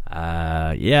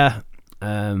 Yeah.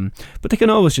 But they can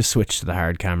always just switch to the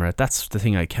hard camera. That's the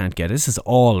thing I can't get. This is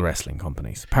all wrestling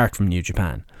companies, apart from New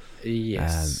Japan.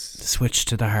 Yes. Switch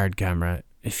to the hard camera.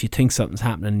 If you think something's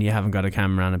happening and you haven't got a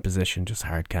camera on a position, just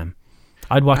hard cam.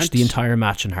 I'd watch the entire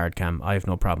match in hard cam. I have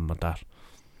no problem with that.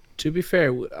 To be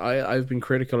fair, I've been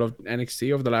critical of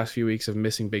NXT over the last few weeks of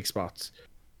missing big spots.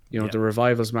 the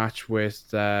Revival's match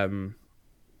with oh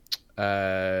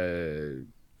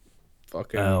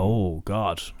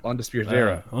God, Undisputed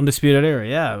Era. Undisputed Era.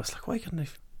 Yeah, I was like, why couldn't they?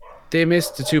 They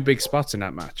missed the 2 big spots in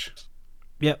that match.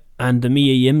 Yep, and the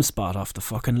Mia Yim spot off the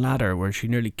fucking ladder where she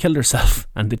nearly killed herself,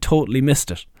 and they totally missed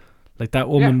it. Like that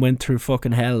woman went through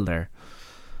fucking hell there.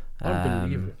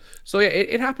 Unbelievable. So yeah,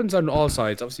 it happens on all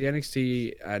sides. Obviously,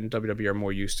 NXT and WWE are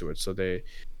more used to it, so they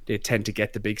tend to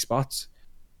get the big spots.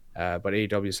 But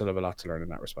AEW still have a lot to learn in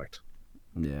that respect.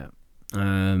 Yeah.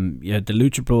 You had the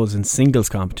Lucha Bros in singles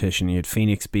competition. You had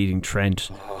Phoenix beating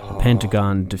Trent,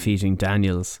 Pentagon defeating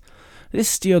Daniels.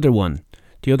 This is the other one,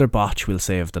 the other botch, we'll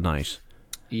say, of the night.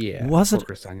 Yeah, was it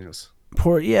Chris Daniels?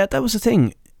 Yeah, that was the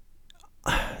thing.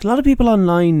 A lot of people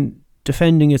online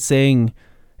defending it, saying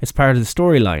it's part of the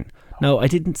storyline. No, I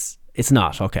didn't. It's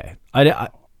not. Okay,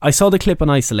 I saw the clip in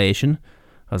isolation.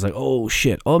 I was like, oh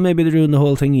shit. Oh, maybe they're doing the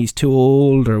whole thing. He's too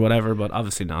old or whatever, but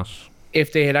obviously not.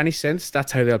 If they had any sense,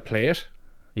 that's how they'll play it.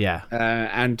 Yeah.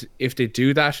 And if they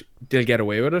do that, they'll get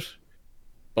away with it.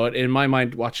 But in my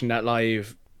mind, watching that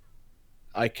live,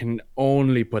 I can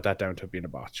only put that down to being a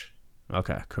botch.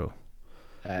 Okay, cool.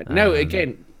 Now,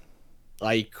 again,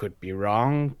 I could be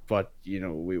wrong, but,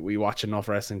 we watch enough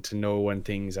wrestling to know when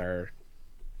things are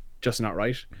just not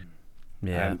right.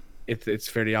 Yeah. It's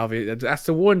fairly obvious. That's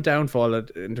the one downfall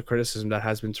into criticism that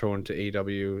has been thrown to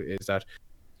AEW is that,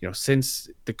 since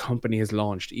the company has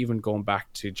launched, even going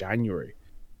back to January,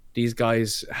 these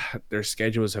guys, their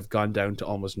schedules have gone down to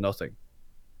almost nothing.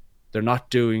 They're not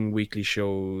doing weekly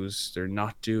shows. They're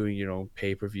not doing,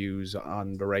 pay-per-views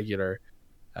on the regular.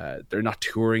 They're not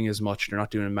touring as much. They're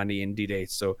not doing many indie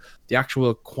dates. So the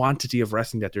actual quantity of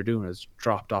wrestling that they're doing has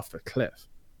dropped off a cliff.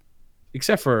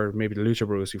 Except for maybe the Lucha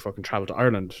Bros who fucking traveled to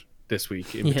Ireland this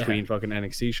week in between fucking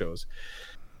NXT shows.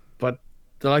 But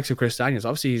the likes of Chris Daniels,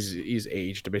 obviously he's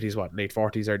aged a bit. He's late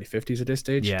 40s, early 50s at this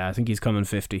stage? Yeah, I think he's coming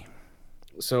 50.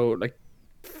 So,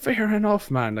 fair enough,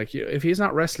 man. If he's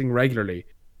not wrestling regularly,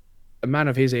 a man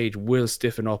of his age will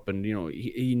stiffen up, and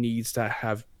he needs to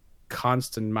have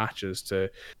constant matches to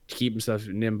keep himself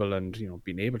nimble and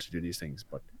being able to do these things.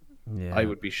 But I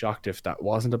would be shocked if that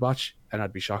wasn't a botch, and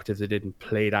I'd be shocked if they didn't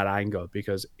play that angle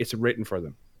because it's written for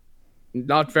them.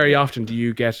 Not very often do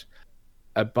you get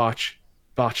a botched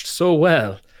so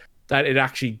well that it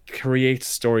actually creates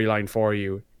a storyline for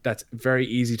you that's very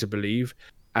easy to believe,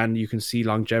 and you can see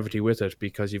longevity with it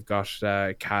because you've got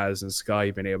Kaz and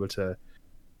Sky being able to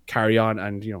carry on,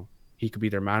 and he could be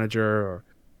their manager, or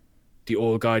the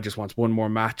old guy just wants one more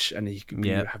match and he could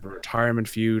have a retirement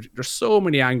feud. There's so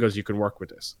many angles you can work with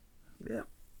this.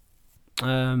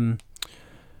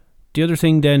 The other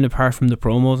thing then, apart from the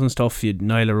promos and stuff, you had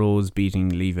Nyla Rose beating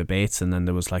Leva Bates, and then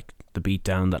there was the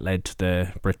beatdown that led to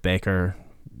the Britt Baker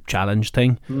challenge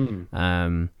thing.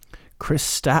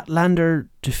 Chris Statlander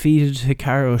defeated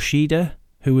Hikaru Shida,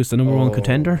 who was the number one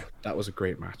contender. That was a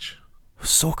great match. I was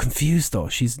so confused though.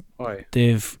 Why?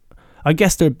 I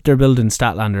guess they're building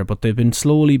Statlander, but they've been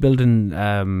slowly building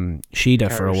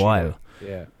Shida for a while.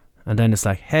 Yeah. And then it's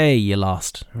like, hey, you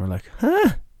lost. And we're like,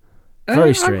 huh?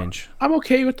 Very strange. I'm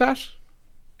okay with that.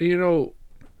 The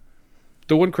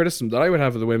one criticism that I would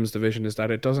have of the women's division is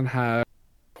that it doesn't have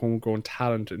homegrown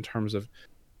talent in terms of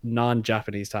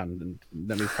non-Japanese talent. And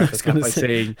let me preface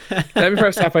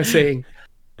that by saying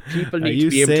people need to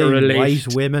be able to relate.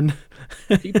 White women.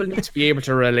 People need to be able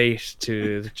to relate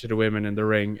to the women in the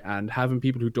ring, and having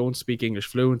people who don't speak English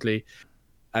fluently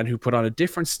and who put on a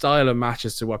different style of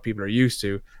matches to what people are used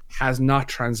to has not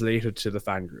translated to the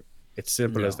fan group. It's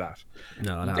simple as that.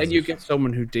 No, then you get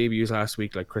someone who debuts last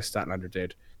week like Chris Statlander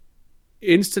did,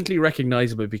 instantly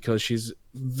recognizable because she's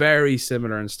very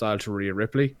similar in style to Rhea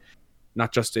Ripley,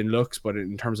 not just in looks but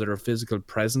in terms of her physical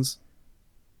presence.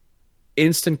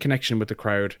 Instant connection with the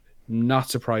crowd. Not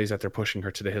surprised that they're pushing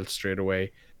her to the hilt straight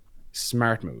away.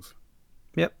 Smart move.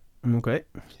 Yep. Okay.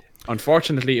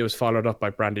 Unfortunately, it was followed up by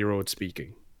Brandy Rhodes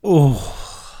speaking.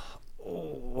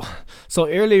 So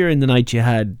earlier in the night you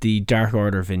had the Dark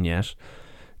Order vignette,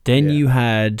 then you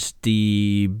had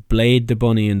the Blade, the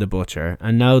Bunny and the Butcher,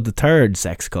 and now the third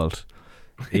sex cult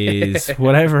is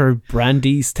whatever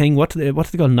Brandy's thing. What do they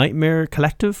call? Nightmare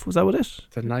Collective? Was that what it?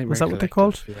 The Nightmare Was that Collective, what they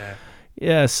called? Yeah.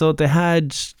 Yeah, so they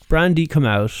had Brandy come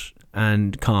out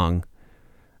and Kong,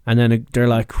 and then they're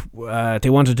like, they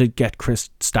wanted to get Chris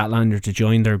Statlander to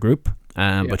join their group,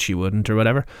 but she wouldn't or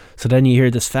whatever. So then you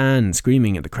hear this fan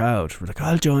screaming at the crowd. We're like,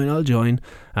 I'll join. And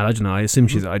I don't know. I assume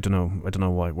she's. I don't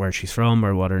know where she's from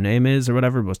or what her name is or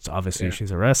whatever. But obviously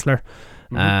she's a wrestler.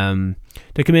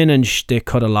 They come in and they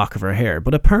cut a lock of her hair.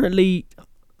 But apparently,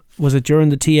 was it during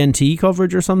the TNT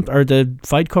coverage or something, or the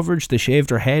fight coverage, they shaved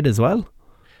her head as well?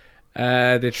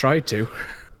 They tried to.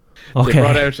 Okay. They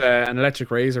brought out an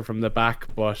electric razor from the back,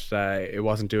 but it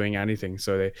wasn't doing anything.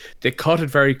 So they cut it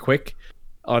very quick.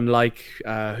 Unlike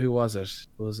who was it?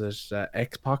 Was it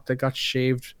X-Pac that got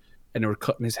shaved and they were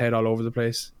cutting his head all over the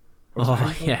place? Or was it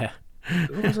X-Pac? Yeah.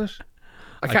 Who was it?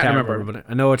 I can't remember. But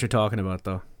I know what you're talking about,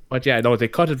 though. But yeah, no, they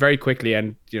cut it very quickly,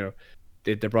 and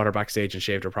they brought her backstage and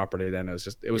shaved her properly. Then it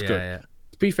was good. Yeah.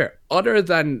 To be fair, other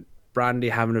than Brandy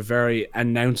having a very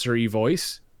announcery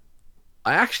voice,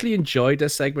 I actually enjoyed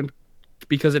this segment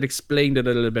because it explained it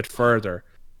a little bit further.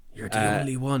 You're the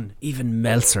only one. Even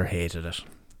Meltzer hated it.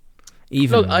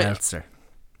 Even Meltzer.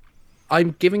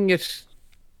 I'm giving it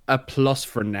a plus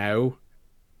for now,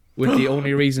 with the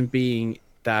only reason being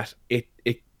that it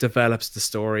develops the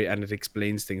story and it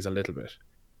explains things a little bit.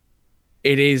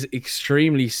 It is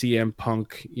extremely CM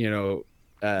Punk,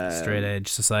 Straight Edge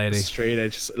Society. Straight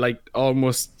Edge, like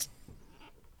almost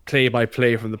play by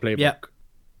play from the playbook. Yeah.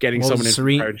 Getting someone in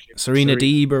Serena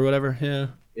Deeb or whatever. Yeah.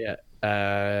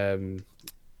 Yeah.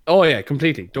 Oh yeah,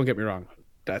 completely. Don't get me wrong.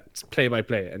 That's play by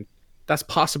play, and that's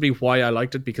possibly why I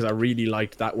liked it, because I really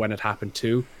liked that when it happened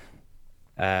too.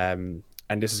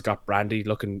 And this has got Brandy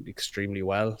looking extremely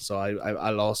well, so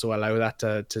I'll also allow that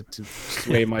to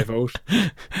sway my vote.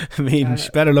 I mean, she's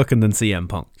better looking than CM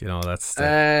Punk. That's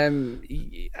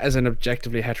as an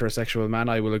objectively heterosexual man,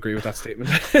 I will agree with that statement.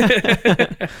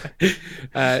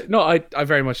 No, I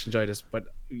very much enjoyed this, but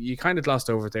you kind of glossed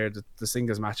over there that the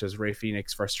singles matches Rey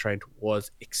Fenix versus Trent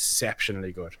was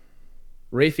exceptionally good.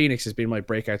 Rey Fenix has been my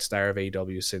breakout star of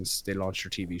AEW since they launched their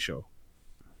TV show.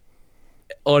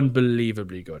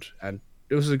 Unbelievably good, and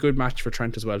it was a good match for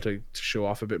Trent as well to show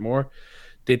off a bit more.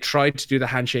 They tried to do the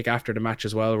handshake after the match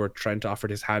as well, where Trent offered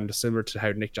his hand, similar to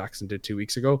how Nick Jackson did 2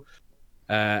 weeks ago.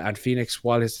 And Phoenix,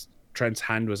 while Trent's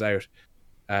hand was out,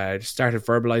 started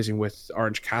verbalizing with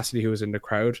Orange Cassidy, who was in the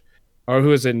crowd, or who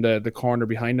was in the corner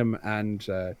behind him, and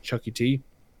Chucky T,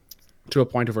 to a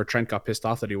point of where Trent got pissed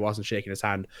off that he wasn't shaking his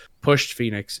hand, pushed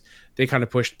Phoenix. They kind of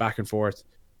pushed back and forth,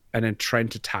 and then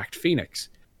Trent attacked Phoenix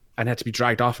and had to be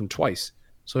dragged off him twice.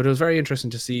 So it was very interesting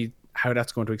to see how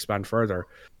that's going to expand further.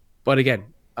 But again,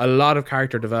 a lot of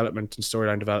character development and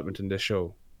storyline development in this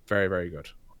show. Very, very good.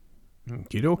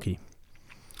 Okie dokie.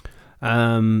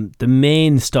 The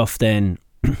main stuff then,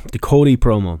 the Cody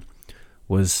promo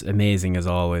was amazing as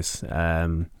always.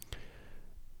 And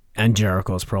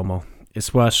Jericho's promo.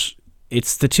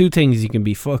 It's the two things you can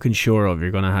be fucking sure of.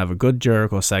 You're going to have a good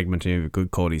Jericho segment and you have a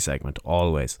good Cody segment,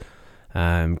 always.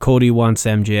 Cody wants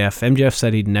MJF. MJF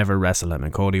said he'd never wrestle him,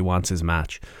 and Cody wants his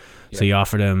match. Yeah. So he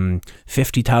offered him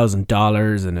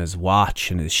 $50,000 and his watch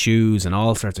and his shoes and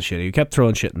all sorts of shit. He kept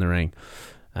throwing shit in the ring.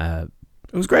 It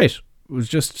was great.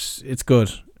 It's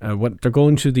good. What they're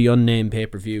going to the unnamed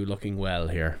pay-per-view looking well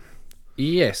here.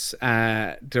 Yes.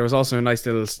 There was also a nice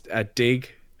little dig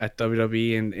at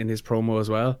WWE in his promo as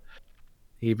well.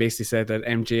 He basically said that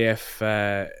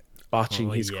MJF botching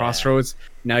his Crossroads.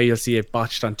 Now you'll see it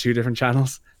botched on 2 different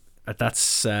channels.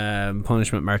 That's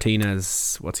Punishment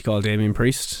Martinez. What's he called? Damien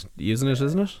Priest using it,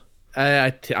 isn't it?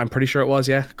 I'm pretty sure it was.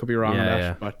 Yeah, could be wrong on that.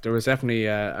 Yeah. But there was definitely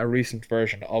a recent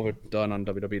version of it done on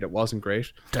WWE that wasn't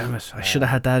great. Damn it! I should have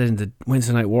had that in the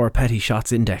Wednesday Night War Petty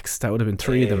Shots Index. That would have been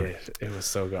 3 of them. It was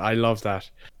so good. I love that.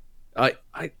 I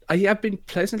have been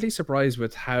pleasantly surprised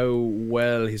with how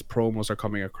well his promos are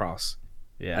coming across.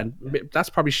 Yeah, and that's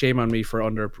probably shame on me for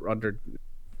under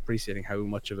appreciating how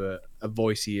much of a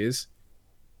voice he is.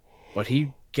 But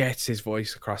he gets his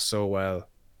voice across so well,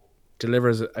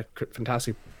 delivers a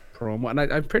fantastic promo, and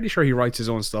I'm pretty sure he writes his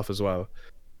own stuff as well.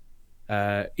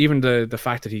 Even the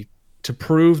fact that to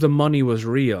prove the money was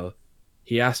real,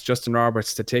 he asked Justin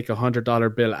Roberts to take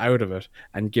 $100 bill out of it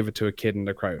and give it to a kid in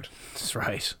the crowd. That's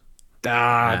right.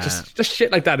 Just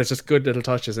shit like that. It's just good little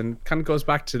touches, and kind of goes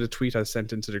back to the tweet I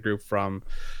sent into the group from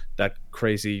that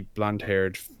crazy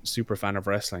blonde-haired super fan of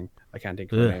wrestling. I can't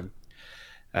think of her name.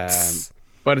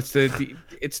 But it's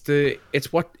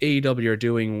what AEW are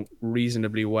doing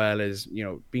reasonably well, is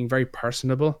being very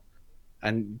personable,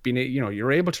 and being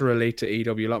you're able to relate to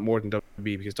AEW a lot more than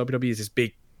WWE, because WWE is this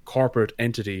big corporate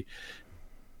entity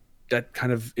that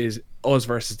kind of is us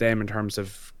versus them in terms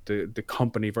of the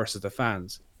company versus the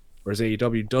fans. Whereas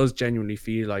AEW does genuinely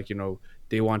feel like,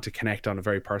 they want to connect on a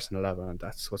very personal level, and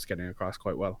that's what's getting across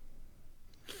quite well.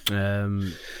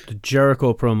 The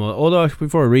Jericho promo. Although,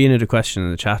 before I read into the question in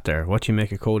the chat there, what do you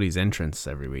make of Cody's entrance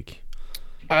every week?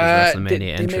 They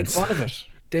made fun of it.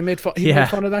 He made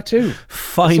fun of that too.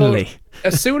 Finally. So,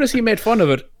 as soon as he made fun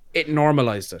of it, it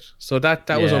normalized it. So that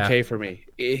was okay for me.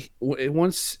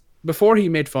 Once before he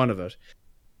made fun of it,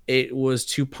 it was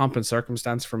too pomp and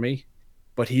circumstance for me.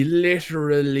 But he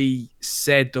literally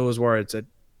said those words at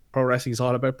pro wrestling is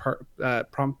all about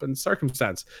prompt and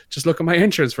circumstance. Just look at my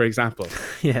entrance, for example.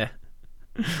 Yeah.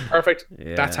 Perfect.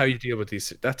 Yeah. That's how you deal with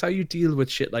these. That's how you deal with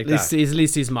shit like that. At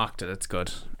least he's mocked it. It's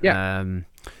good. Yeah.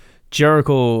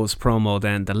 Jericho's promo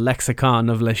then, the lexicon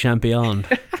of Le Champion,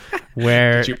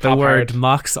 where the word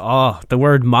the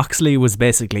word Moxley was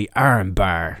basically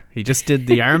armbar. He just did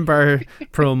the armbar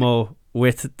promo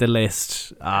with the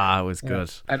list. It was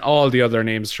good. And all the other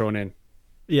names thrown in.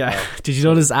 Yeah. Did you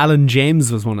notice Alan James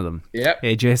was one of them? Yeah.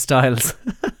 AJ Styles.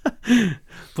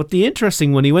 But the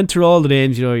interesting one, he went through all the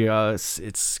names,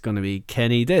 it's going to be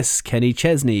Kenny this, Kenny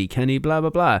Chesney, Kenny blah, blah,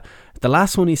 blah. The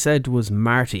last one he said was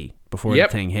Marty before the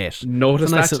thing hit.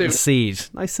 Notice nice that little too. seed.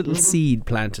 Nice little seed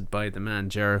planted by the man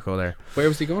Jericho there. Where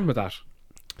was he going with that?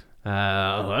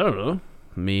 I don't know.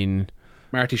 I mean,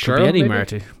 Marty could be Sherl, any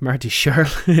maybe? Marty Sherl.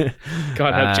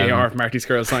 God help JR if Marty's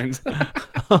girl signs.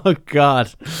 Oh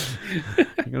God.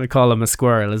 You're going to call him a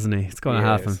squirrel, isn't he? It's going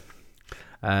to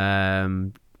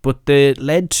happen. But they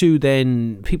led to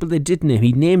then people they did name.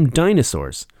 He named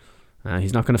dinosaurs.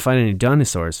 He's not going to fight any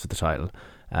dinosaurs for the title.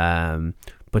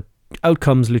 But out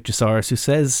comes Luchasaurus, who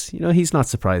says, he's not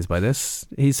surprised by this.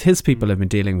 His people have been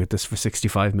dealing with this for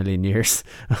 65 million years.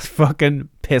 I was fucking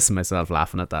pissing myself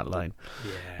laughing at that line.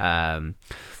 Yeah.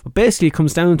 But basically, it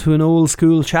comes down to an old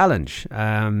school challenge.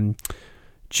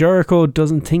 Jericho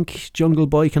doesn't think Jungle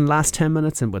Boy can last 10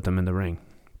 minutes with them in the ring.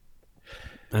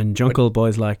 And Jungle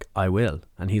Boy's like, I will.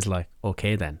 And he's like,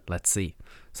 okay then, let's see.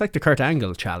 It's like the Kurt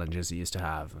Angle challenges he used to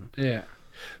have. And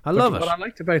I love it. What I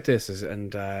liked about this is,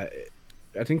 and I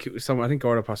think it was I think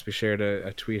Gordo possibly shared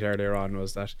a tweet earlier on,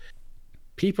 was that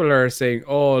people are saying,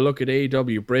 oh, look at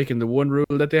AEW breaking the one rule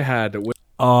that they had.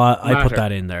 I put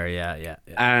that in there, yeah.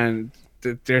 And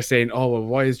they're saying, oh, well,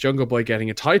 why is Jungle Boy getting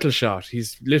a title shot?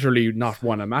 He's literally not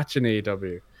won a match in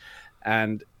AEW.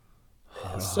 And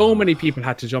so many people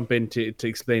had to jump in to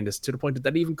explain this, to the point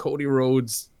that even Cody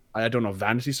Rhodes, I don't know,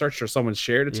 vanity search or someone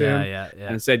shared it to him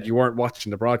and said, you weren't watching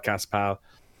the broadcast, pal.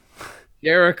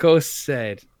 Jericho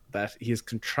said that he is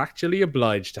contractually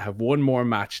obliged to have one more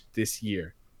match this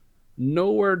year.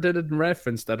 Nowhere did it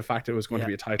reference that the fact it was going to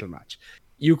be a title match.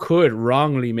 You could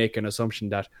wrongly make an assumption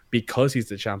that because he's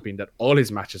the champion that all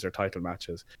his matches are title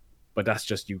matches, but that's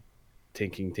just you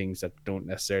thinking things that don't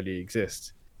necessarily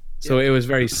exist. So it was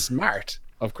very smart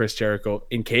of Chris Jericho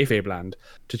in kayfabe land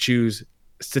to choose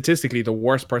statistically the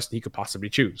worst person he could possibly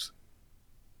choose.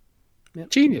 Yep.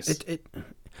 Genius.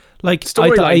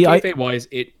 Storyline wise,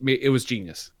 it was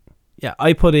genius. Yeah,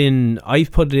 I put it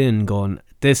in going,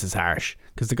 this is harsh,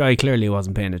 because the guy clearly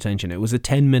wasn't paying attention. It was a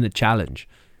 10-minute challenge.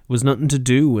 It was nothing to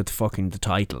do with fucking the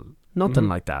title. Nothing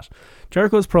like that.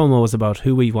 Jericho's promo was about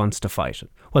who he wants to fight.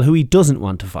 Well, who he doesn't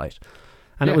want to fight.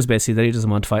 And it was basically that he doesn't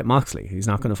want to fight Moxley. He's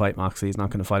not going to fight Moxley. He's not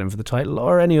going to fight him for the title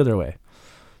or any other way.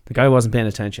 The guy wasn't paying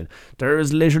attention. There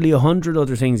is literally 100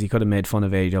 other things he could have made fun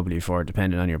of AEW for,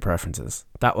 depending on your preferences.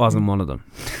 That wasn't one of them,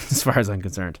 as far as I'm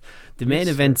concerned. The main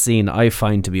event scene I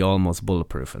find to be almost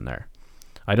bulletproof in there.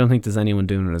 I don't think there's anyone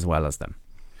doing it as well as them.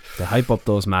 They hype up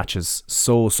those matches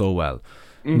so well.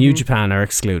 Mm-hmm. New Japan are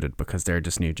excluded because they're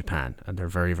just New Japan, and they're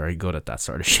very, very good at that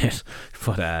sort of shit.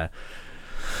 But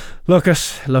Look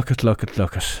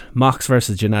at Mox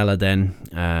versus Janela then,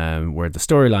 where the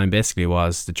storyline basically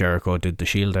was that Jericho did the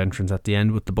Shield entrance at the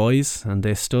end with the boys, and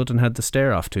they stood and had the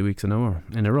stare off 2 weeks in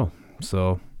a row.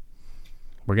 So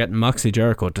we're getting Moxley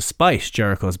Jericho despite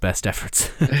Jericho's best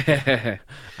efforts.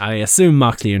 I assume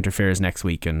Moxley interferes next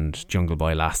week and Jungle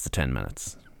Boy lasts the 10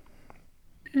 minutes.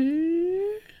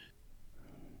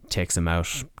 Takes him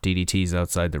out, DDTs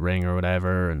outside the ring or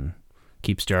whatever, and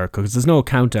keeps Jericho, because there's no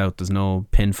count out, there's no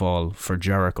pinfall for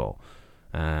Jericho.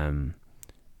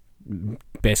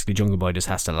 Basically Jungle Boy just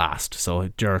has to last, so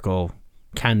Jericho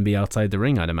can be outside the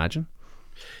ring, I'd imagine.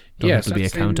 Don't have to be a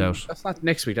count out. That's not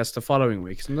next week, that's the following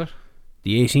week, isn't it?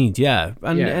 The 18th, yeah.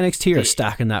 And NXT are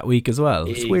stacking that week as well.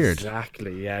 It's weird.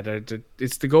 Exactly, yeah.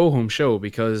 It's the go-home show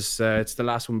because it's the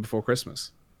last one before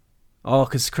Christmas. Oh,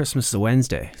 because Christmas is a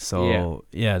Wednesday, so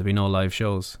there'll be no live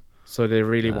shows. So they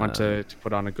really want to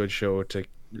put on a good show to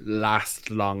last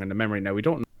long in the memory. Now, we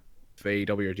don't know if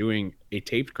AEW are doing a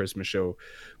taped Christmas show,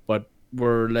 but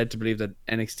we're led to believe that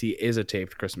NXT is a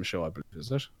taped Christmas show, I believe, is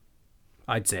it?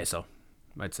 I'd say so,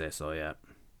 yeah.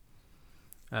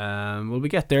 Well, we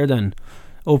get there then.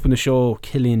 Open the show,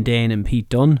 Killian Dane and Pete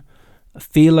Dunne. I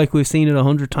feel like we've seen it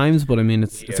 100 times, but I mean,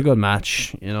 it's a good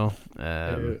match, you know.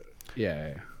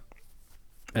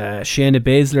 Shayna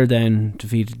Baszler then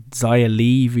defeated Xia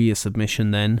Li via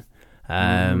submission then.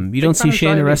 You don't see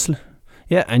Shayna wrestling.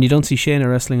 Yeah, and you don't see Shayna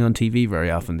wrestling on TV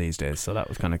very often these days, so that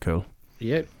was kind of cool.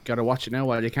 Yeah, gotta watch it now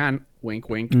while you can. Wink,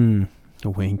 wink.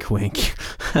 Wink, wink.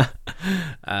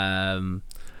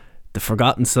 The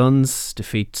Forgotten Sons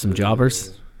defeat some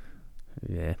jobbers.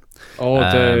 Yeah.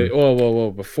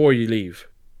 Whoa. Before you leave,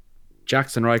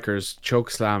 Jackson Riker's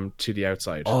chokeslam to the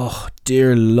outside. Oh,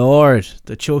 dear Lord.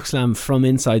 The chokeslam from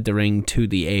inside the ring to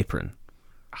the apron.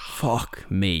 Fuck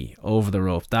me. Over the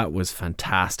rope. That was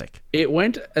fantastic. It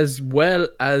went as well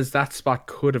as that spot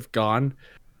could have gone,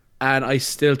 and I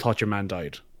still thought your man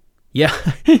died. Yeah.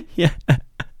 Yeah.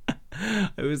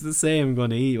 It was the same.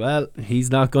 Well,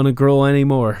 he's not going to grow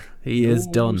anymore. He is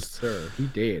done. Sir, he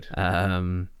did.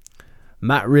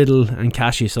 Matt Riddle and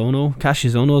Cassius Ohno.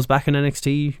 Cassius Ohno is back in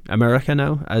NXT America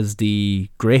now as the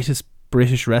greatest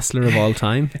British wrestler of all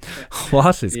time.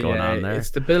 What is going on there?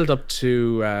 It's the build up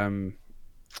to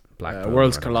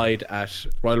Worlds Collide at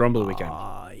Royal Rumble weekend.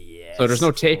 Yes, so there's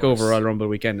no takeover Royal Rumble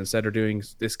weekend. Instead, they're doing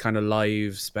this kind of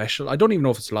live special. I don't even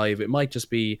know if it's live. It might just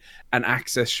be an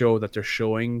access show that they're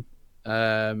showing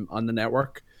on the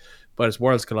network. But it's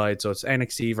Worlds Collide, so it's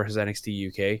NXT versus NXT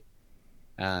UK,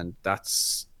 and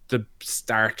that's the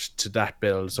start to that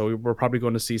build. So we're probably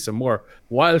going to see some more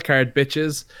wildcard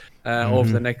bitches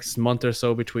over the next month or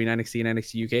so between NXT and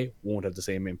NXT UK. Won't have the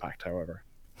same impact, however.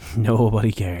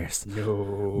 Nobody cares. No.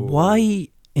 Why,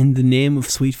 in the name of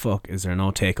sweet fuck, is there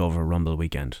no takeover Rumble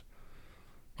weekend?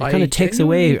 It kind of takes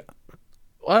away.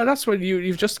 Well, that's what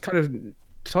you've just kind of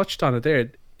touched on it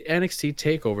there. NXT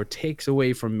takeover takes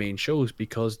away from main shows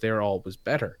because they're always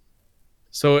better.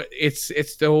 So it's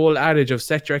the whole adage of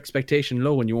set your expectation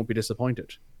low and you won't be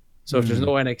disappointed. So if there's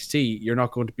no NXT, you're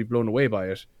not going to be blown away by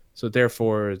it. So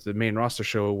therefore, the main roster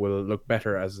show will look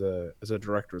better as a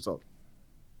direct result.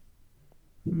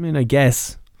 I mean, I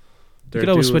guess you could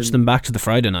always switch them back to the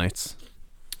Friday nights.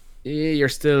 Yeah, you're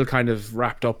still kind of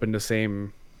wrapped up in the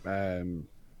same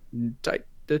tight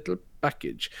little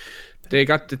package. They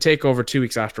got the takeover 2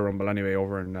 weeks after Rumble anyway,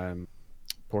 over in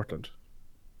Portland.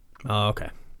 Oh, okay.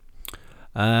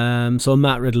 So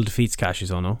Matt Riddle defeats Cassius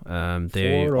Ohno.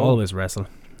 They always wrestle.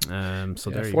 So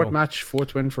there you go. Fourth match,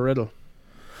 fourth win for Riddle.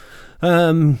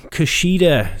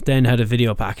 Kushida then had a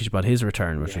video package about his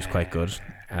return, which was quite good.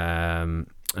 And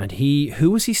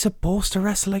who was he supposed to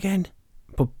wrestle again?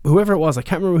 But whoever it was, I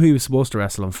can't remember who he was supposed to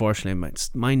wrestle. Unfortunately,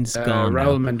 mine's gone.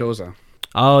 Raul Mendoza.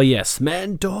 Oh yes,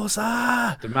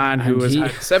 Mendoza, the man who has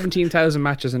had 17,000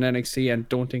 matches in NXT and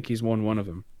don't think he's won one of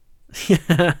them. He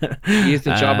is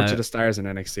the jobber to the stars in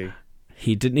NXT.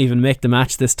 He didn't even make the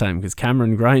match this time because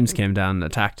Cameron Grimes came down and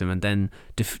attacked him, and then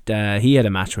he had a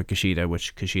match with Kushida,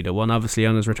 which Kushida won obviously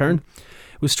on his return.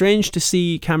 It was strange to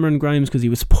see Cameron Grimes because he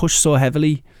was pushed so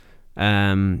heavily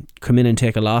come in and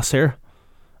take a loss here.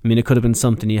 I mean, it could have been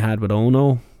something you had with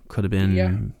Ono, could have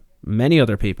been many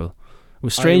other people. It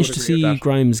was strange to see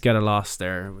Grimes get a loss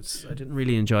there. I didn't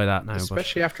really enjoy that now.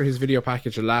 Especially after his video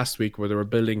package of last week where they were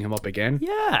building him up again.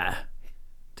 Yeah.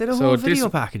 Did a whole video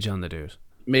package on the dude.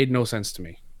 Made no sense to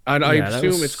me. And I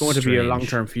assume it's going to be a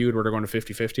long-term feud where they're going to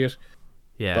 50-50 it.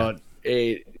 Yeah. But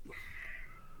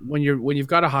when you've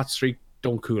got a hot streak,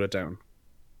 don't cool it down.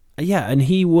 Yeah, and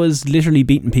he was literally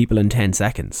beating people in 10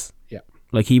 seconds. Yeah.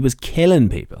 Like he was killing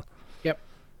people. Yep.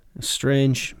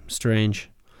 Strange.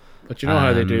 But you know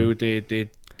how they do.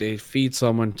 They feed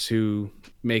someone to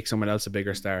make someone else a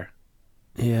bigger star.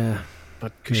 Yeah.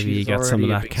 But maybe you get some of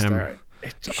that camera.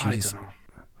 I don't know.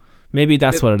 Maybe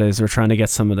that's what it is. We're trying to get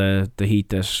some of the heat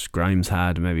that Grimes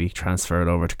had, maybe transfer it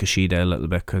over to Kushida a little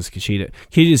bit, because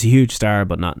Kushida's a huge star,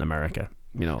 but not in America.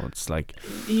 You know, it's like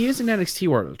he is in NXT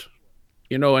world,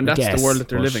 you know, and that's the world that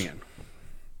they're living in.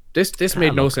 This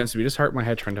made no sense to me. This hurt my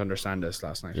head trying to understand this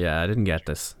last night. Yeah, I didn't get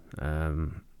this.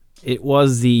 It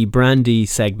was the brandy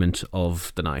segment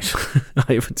of the night,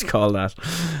 I would call that.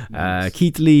 Nice.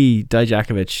 Keith Lee,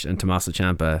 Dijakovic, and Tommaso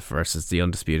Ciampa versus the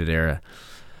Undisputed Era.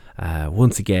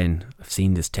 Once again, I've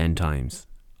seen this 10 times.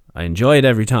 I enjoy it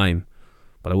every time,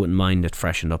 but I wouldn't mind it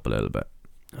freshened up a little bit.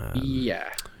 Yeah.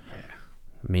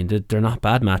 I mean, they're not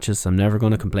bad matches. I'm never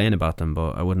going to complain about them,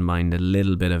 but I wouldn't mind a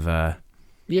little bit of a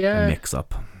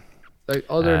mix-up. Like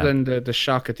other than the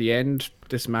shock at the end,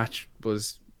 this match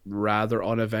was rather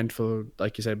uneventful,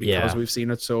 like you said, because we've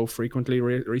seen it so frequently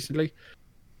recently.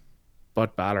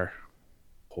 But Balor.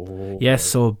 Yes,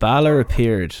 so Balor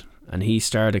appeared and he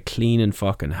started cleaning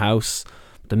fucking house.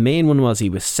 The main one was he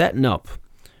was setting up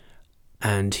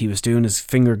and he was doing his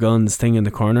finger guns thing in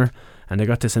the corner, and they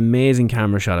got this amazing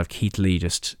camera shot of Keith Lee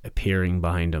just appearing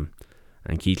behind him,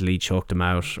 and Keith Lee choked him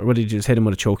out, or what, did he just hit him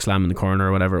with a choke slam in the corner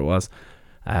or whatever it was.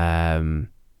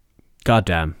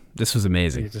 Goddamn, this was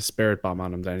amazing. It's a spirit bomb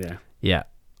on him then, yeah.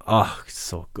 Oh,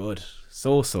 so good,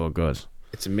 so good.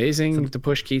 It's amazing the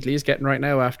push Keith Lee's getting right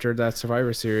now after that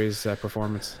Survivor Series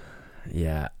performance.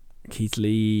 Yeah, Keith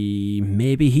Lee,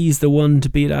 maybe he's the one to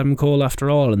beat Adam Cole after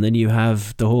all. And then you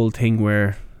have the whole thing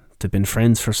where they've been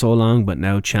friends for so long, but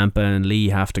now Ciampa and Lee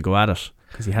have to go at it.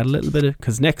 Because he had a little bit of...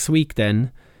 Because next week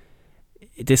then,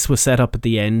 this was set up at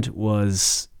the end,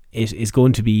 it is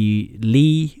going to be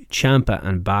Lee, Ciampa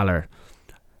and Balor.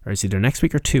 Or is it either next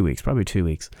week or 2 weeks? Probably 2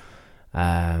 weeks.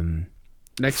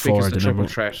 Next week is the triple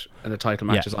threat, and the title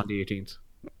match is on the 18th.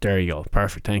 There you go.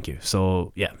 Perfect. Thank you.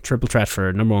 So, yeah, triple threat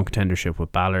for number one contendership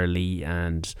with Balor, Lee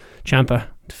and Ciampa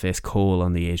to face Cole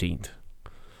on the 18th.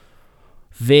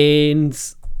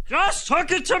 Veins. Just hook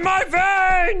it to my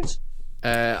veins!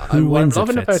 What I'm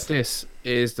loving about this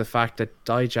is the fact that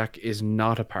Dijak is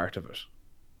not a part of it.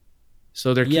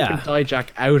 So they're keeping Dijak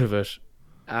out of it.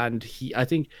 And I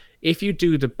think if you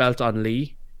do the belt on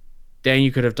Lee, then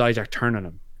you could have Dijak turn on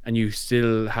him. And you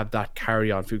still have that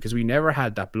carry-on food, because we never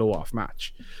had that blow-off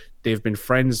match. They've been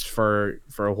friends for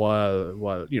a while.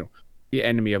 Well, you know, the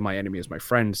enemy of my enemy is my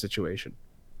friend situation.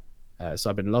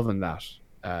 So I've been loving that.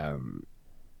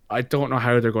 I don't know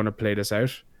how they're going to play this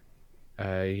out.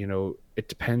 You know, it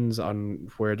depends on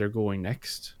where they're going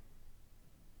next.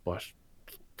 But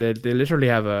they literally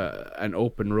have an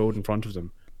open road in front of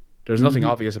them. There's nothing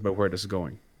obvious about where this is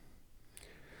going.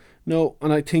 No,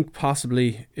 and I think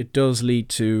possibly it does lead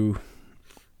to...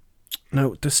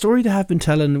 Now, the story they have been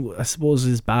telling, I suppose,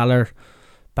 is Balor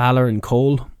and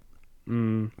Cole.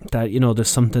 That, you know, there's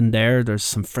something there. There's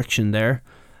some friction there.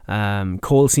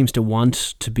 Cole seems to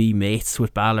want to be mates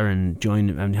with Balor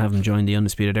and have him join the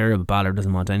Undisputed Era, but Balor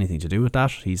doesn't want anything to do with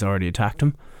that. He's already attacked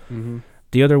him. Mm-hmm.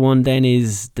 The other one then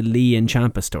is the Lee and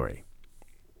Ciampa story.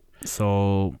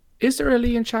 So... Is there a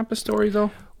Lee and Ciampa story,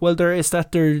 though? Well, there is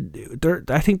that they're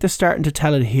I think they're starting to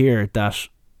tell it here that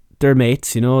they're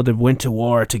mates, you know, they went to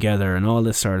war together and all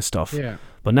this sort of stuff. Yeah.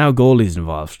 But now Goldie's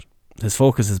involved. His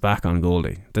focus is back on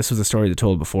Goldie. This was a story they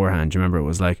told beforehand. Do you remember? It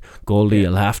was like, Goldie,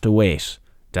 you'll have to wait.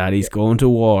 Daddy's going to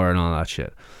war and all that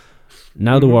shit.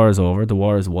 Now the war is over. The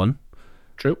war is won.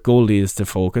 True. Goldie is the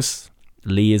focus.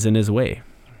 Lee is in his way.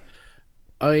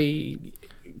 I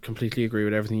completely agree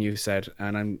with everything you said,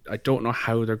 and I don't know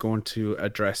how they're going to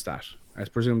address that. I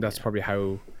presume that's probably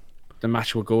how the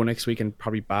match will go next week, and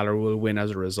probably Balor will win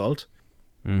as a result.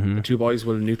 Mm-hmm. The two boys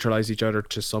will neutralize each other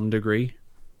to some degree,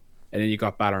 and then you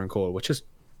got Balor and Cole, which is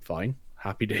fine.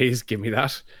 Happy days, give me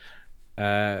that.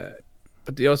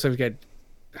 But they also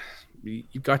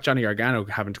you've got Johnny Gargano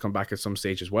having to come back at some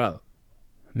stage as well.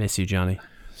 Miss you, Johnny.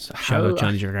 So shout out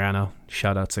Johnny Gargano.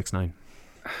 Shout out 6ix9ine.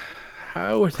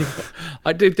 How are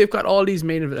they? They've got all these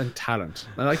main event talent.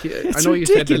 It's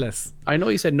ridiculous. I know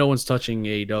you said no one's touching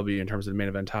AEW in terms of the main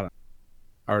event talent,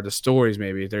 or the stories.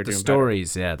 Maybe they're doing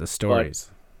stories. Better. Yeah, the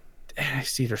stories. But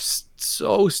NXT, they're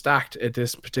so stacked at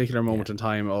this particular moment in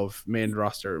time of main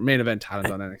event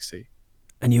talent on NXT.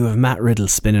 And you have Matt Riddle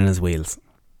spinning his wheels,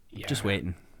 just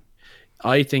waiting.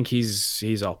 I think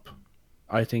he's up.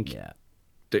 I think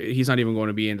he's not even going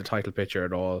to be in the title picture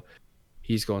at all.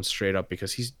 He's going straight up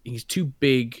because he's too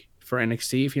big for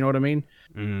NXT, if you know what I mean.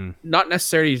 Not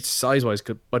necessarily size-wise,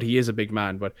 but he is a big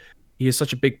man. But he has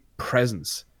such a big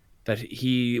presence that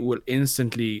he will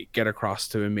instantly get across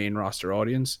to a main roster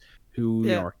audience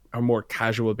who are more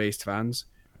casual-based fans.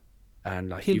 And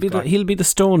like he'll be the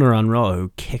stoner on Raw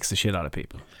who kicks the shit out of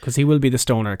people, because he will be the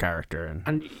stoner character,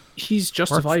 and he's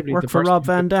justifiably work for Rob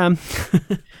Van Dam.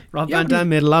 Rob Van Dam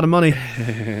made a lot of money.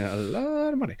 A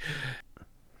lot of money.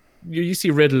 You see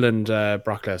Riddle and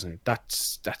Brock Lesnar.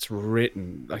 That's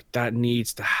written, like, that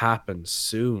needs to happen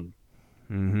soon.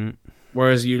 Mm-hmm.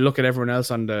 Whereas you look at everyone else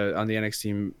on the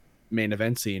NXT main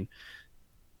event scene,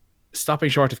 stopping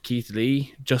short of Keith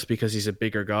Lee just because he's a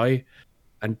bigger guy,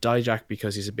 and Dijak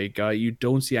because he's a big guy, you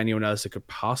don't see anyone else that could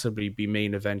possibly be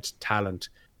main event talent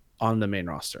on the main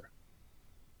roster.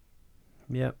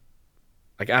 Yep.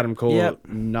 Like Adam Cole,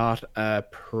 not a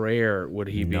prayer would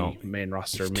he be main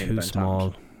roster, main event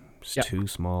talent. It's too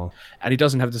small. And he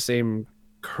doesn't have the same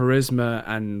charisma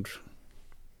and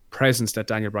presence that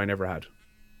Daniel Bryan ever had.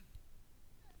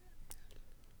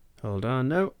 Hold on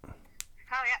now. Oh,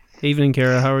 yeah. Evening,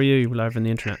 Kira. How are you? You're live on the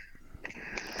internet.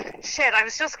 Shit, I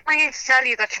was just ringing to tell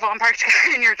you that Siobhan parked your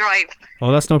car in your drive.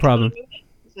 Oh, that's no problem.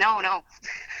 No. Don't.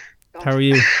 How are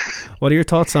you? What are your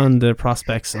thoughts on the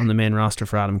prospects on the main roster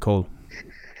for Adam Cole?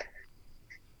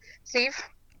 Steve?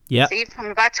 Yeah. Steve,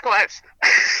 I'm about to go out.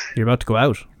 You're about to go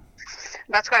out?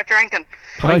 I'm about to go out drinking.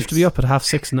 But I have to be up at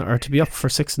 6:30 or to be up for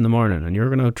 6 in the morning, and you're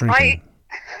going out drinking.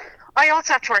 I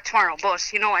also have to work tomorrow, but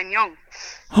you know I'm young.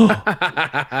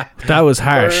 That was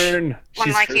harsh.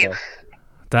 Unlike you.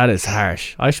 That is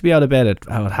harsh. I should be out of bed at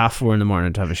 4:30 in the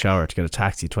morning to have a shower, to get a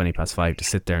taxi 5:20 to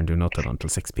sit there and do nothing until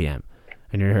 6 p.m.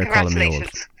 And you're here calling me old.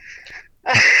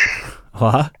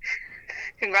 What?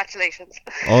 Congratulations.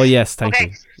 Oh yes, thank Okay.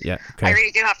 you. Yeah. I Okay.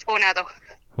 really do have to go now, though.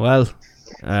 Well,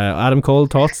 Adam Cole,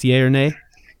 thoughts? Yay or nay?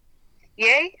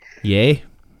 Yay? Yay.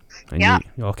 And Yeah.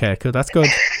 Okay, good. That's good.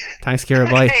 Thanks, Kira.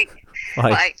 Bye. Okay.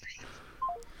 Bye. Bye.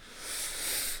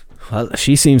 Well,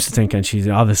 she seems to think, and she's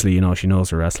obviously, she knows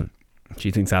her wrestling. She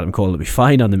thinks Adam Cole will be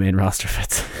fine on the main roster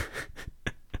fits.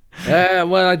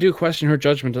 Well, I do question her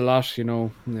judgment a lot.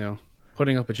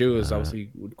 Putting up a Jew is obviously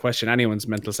would question anyone's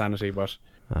mental sanity, but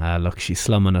Look, she's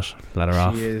slumming it. Let her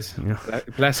off. she is. Yeah.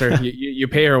 Bless her. You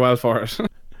pay her well for it.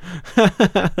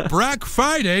 Black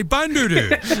Friday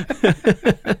Bandudu.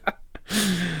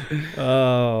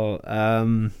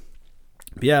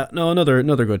 Yeah, no,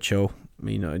 another good show. I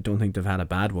mean, I don't think they've had a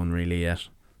bad one really yet.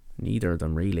 Neither of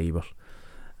them really, but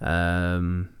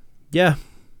yeah,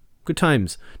 good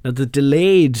times. Now the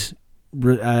delayed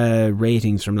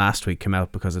ratings from last week came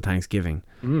out because of Thanksgiving,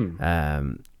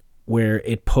 where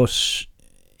it put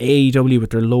AEW with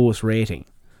their lowest rating.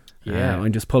 Yeah.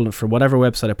 I'm just pulling it from whatever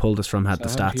website I pulled this from had the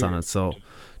stats on it. So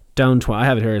down I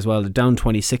have it here as well. Down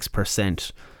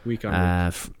 26% Week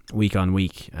on week on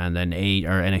week, and then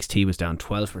NXT was down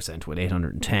 12% with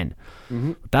 810.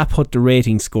 That put the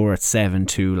rating score at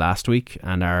 7-2 last week,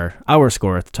 and our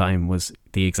score at the time was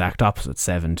the exact opposite,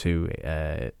 7-2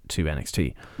 to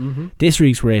NXT. This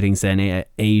week's ratings then,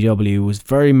 AEW was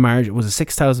very marginal. Was a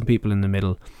 6,000 people in the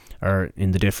middle, or in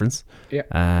the difference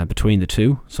between the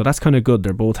two. So that's kind of good.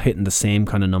 They're both hitting the same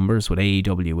kind of numbers with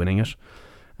AEW winning it.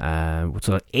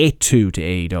 So 8-2 to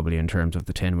AEW in terms of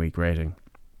the 10-week rating.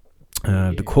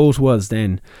 The quote was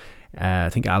then, I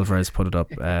think Alvarez put it up,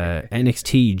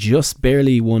 NXT just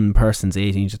barely won persons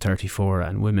 18 to 34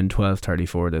 and women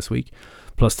 12-34 this week,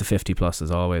 plus the 50 plus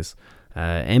as always.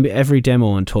 Every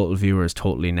demo and total viewers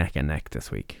totally neck and neck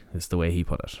this week, is the way he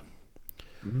put it.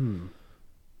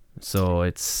 So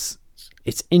it's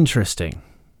interesting.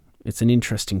 It's an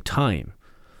interesting time.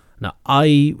 Now,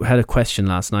 I had a question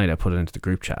last night. I put it into the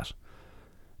group chat.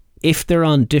 If they're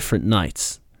on different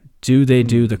nights, do they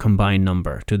do the combined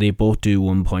number? Do they both do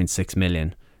 1.6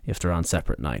 million if they're on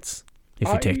separate nights? If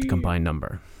you take the combined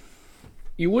number,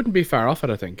 you wouldn't be far off it,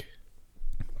 I think.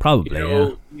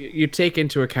 Probably, You take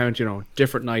into account,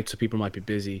 different nights, so people might be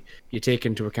busy. You take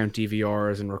into account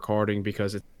DVRs and recording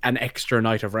because it's an extra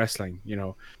night of wrestling.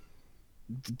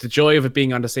 The joy of it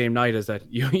being on the same night is that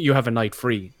you have a night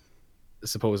free,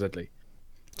 supposedly.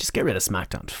 Just get rid of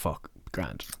SmackDown. Fuck,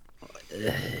 grand.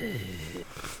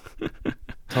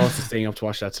 Toss is staying up to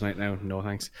watch that tonight now. No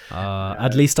thanks.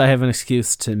 At least I have an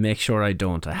excuse to make sure I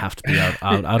don't. I have to be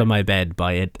out of my bed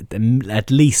by at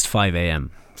least 5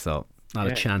 a.m. So not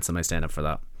a chance am I staying up for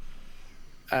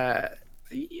that.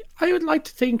 I would like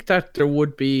to think that there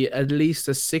would be at least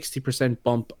a 60%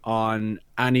 bump on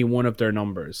any one of their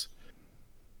numbers.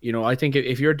 I think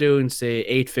if you're doing, say,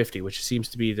 850, which seems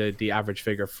to be the average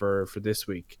figure for this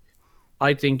week,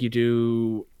 I think you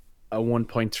do a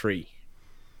 1.3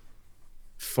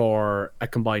 for a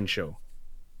combined show.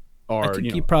 Or I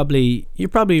think you're probably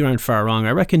aren't far wrong.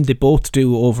 I reckon they both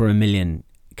do over 1 million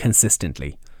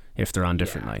consistently if they're on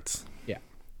different nights. Yeah.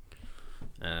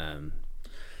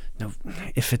 Now,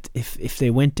 if they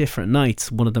went different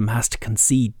nights, one of them has to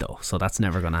concede though, so that's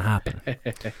never going to happen.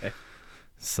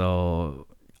 So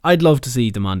I'd love to see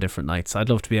them on different nights. I'd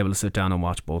love to be able to sit down and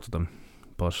watch both of them,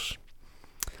 but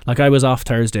like I was off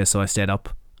Thursday, so I stayed up.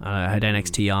 I had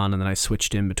NXT on, and then I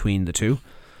switched in between the two.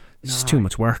 It's too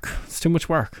much work. It's too much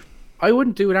work. I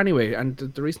wouldn't do it anyway, and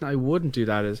the reason I wouldn't do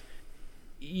that is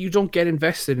you don't get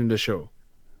invested in the show.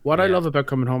 What I love about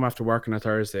coming home after work on a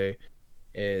Thursday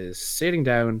is sitting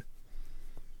down,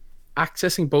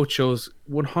 accessing both shows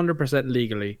 100%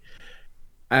 legally,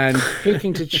 and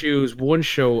picking to choose one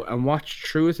show and watch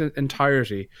through its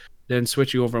entirety, then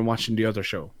switching over and watching the other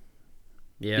show.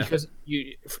 Yeah, because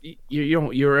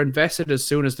you're invested as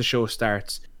soon as the show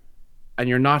starts, and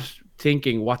you're not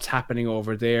thinking what's happening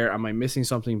over there. Am I missing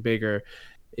something bigger?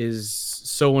 Is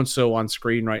so and so on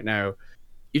screen right now?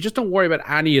 You just don't worry about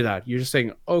any of that. You're just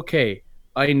saying, okay,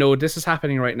 I know this is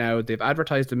happening right now. They've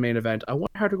advertised the main event. I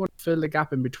wonder how they're going to fill the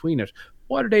gap in between it.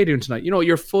 What are they doing tonight?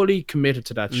 You're fully committed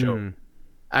to that show,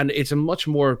 and it's a much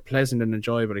more pleasant and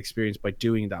enjoyable experience by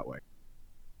doing that way.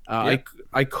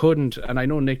 I couldn't, and I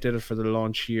know Nick did it for the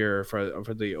launch here for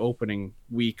the opening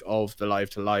week of the Live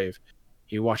to Live.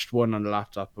 He watched one on the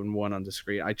laptop and one on the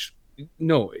screen.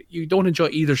 No, you don't enjoy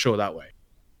either show that way.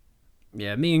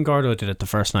 Yeah, me and Gordo did it the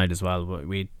first night as well.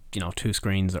 We two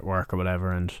screens at work or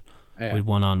whatever, and we'd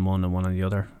one on one and one on the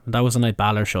other. And that was the night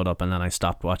Balor showed up, and then I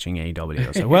stopped watching AEW. I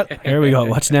was like, well, here we go,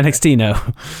 watching NXT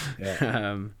now.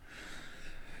 Yeah.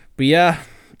 But yeah,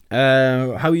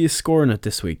 how are you scoring it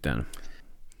this week then?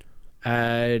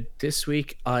 This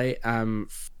week I am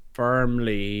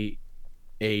firmly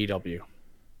AEW.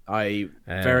 I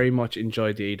very much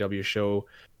enjoyed the AEW show.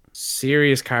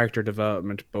 Serious character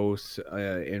development, both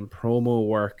in promo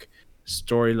work,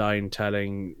 storyline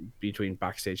telling between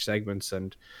backstage segments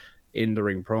and in the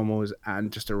ring promos,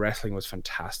 and just the wrestling was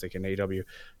fantastic in AEW.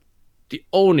 The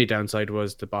only downside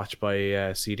was the botch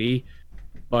by CD,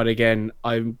 but again,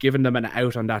 I'm giving them an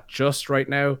out on that just right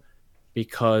now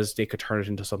because they could turn it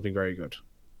into something very good.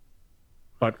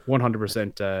 But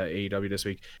 100% AEW this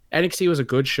week. NXT was a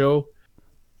good show,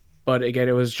 but again,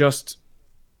 it was just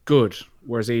good,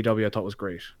 whereas AEW I thought was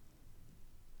great.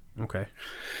 Okay.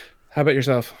 How about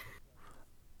yourself?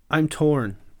 I'm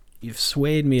torn. You've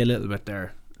swayed me a little bit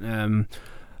there. The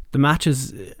match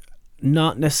is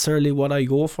not necessarily what I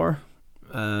go for.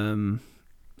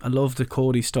 I love the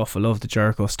Cody stuff. I love the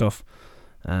Jericho stuff.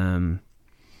 The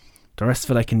rest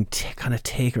of it I can kind of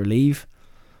take or leave.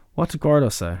 What did Gordo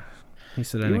say? He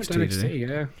said NXT today.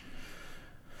 Yeah.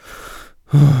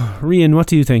 Rian, what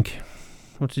do you think?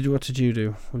 What did you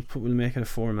do? We'll make it a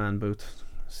 4-man booth.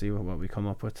 See what we come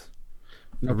up with.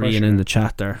 No Rian pressure. in the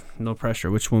chat there. No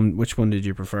pressure. Which one did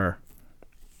you prefer?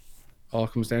 All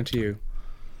comes down to you.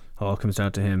 All comes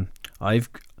down to him.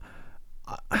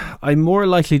 I'm more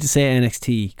likely to say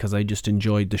NXT because I just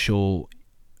enjoyed the show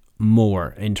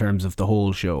more in terms of the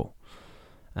whole show.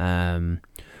 But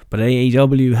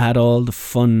AEW had all the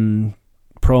fun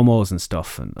promos and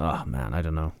stuff, and oh man, I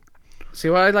don't know. See,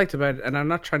 what I liked about it, and I'm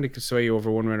not trying to sway you over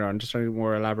one way or another, I'm just trying to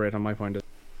more elaborate on my point.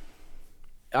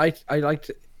 I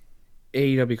liked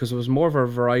AEW because it was more of a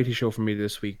variety show for me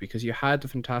this week, because you had the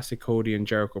fantastic Cody and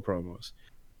Jericho promos.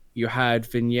 You had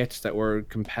vignettes that were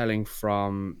compelling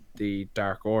from the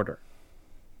Dark Order.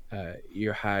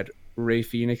 You had Rey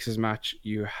Fenix's match.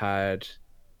 You had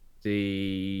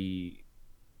the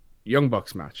Young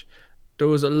Bucks match. There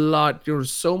was a lot. There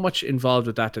was so much involved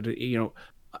with that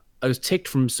I was ticked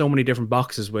from so many different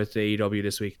boxes with AEW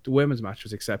this week. The women's match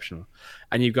was exceptional,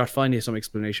 and you got finally some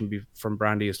explanation from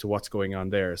Brandy as to what's going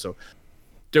on there. So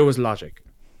there was logic.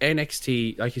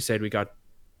 NXT, like you said, we got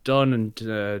Dunn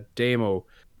and Damo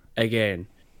again.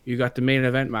 You got the main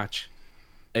event match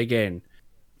again.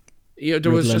 There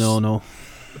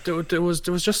was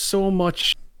just so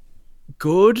much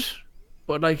good,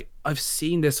 but like I've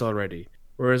seen this already.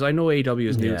 Whereas I know AEW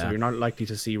is new, so you're not likely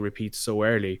to see repeats so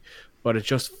early. But it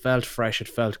just felt fresh. It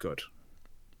felt good.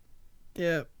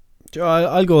 Yeah,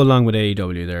 I'll go along with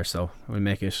AEW there. So we'll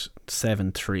make it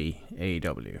 7-3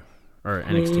 AEW or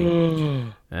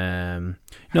NXT.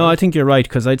 No, I think you're right,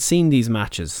 because I'd seen these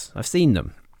matches. I've seen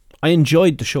them. I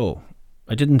enjoyed the show.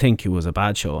 I didn't think it was a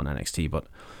bad show on NXT, but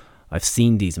I've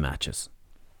seen these matches.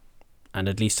 And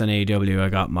at least on AEW, I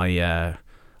got my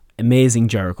amazing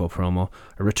Jericho promo,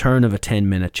 a return of a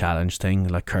 10-minute challenge thing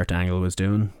like Kurt Angle was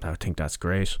doing. I think that's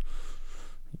great.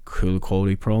 Cool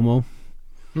Cody promo.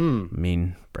 I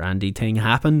mean, Brandy thing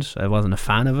happened. I wasn't a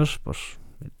fan of it, but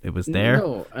it was there.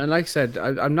 No, and like I said,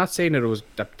 I'm not saying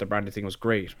that the Brandy thing was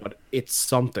great, but it's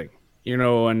something,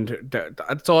 and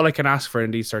that's all I can ask for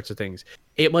in these sorts of things.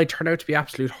 It might turn out to be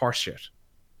absolute horseshit.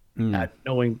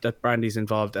 Knowing that Brandy's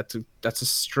involved, that's a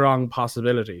strong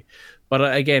possibility.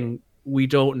 But again, we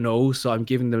don't know, so I'm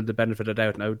giving them the benefit of the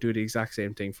doubt, and I would do the exact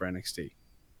same thing for NXT.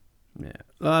 Yeah.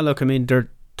 Well, look, I mean, they're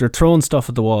throwing stuff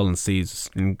at the wall and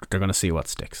they're going to see what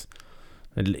sticks.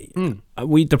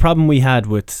 The problem we had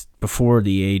with before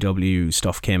the AEW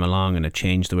stuff came along and it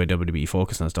changed the way WWE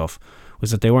focused on stuff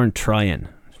was that they weren't trying.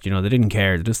 They didn't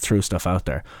care. They just threw stuff out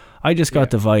there. I just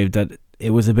got the vibe that it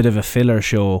was a bit of a filler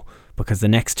show because the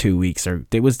next 2 weeks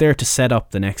it was there to set up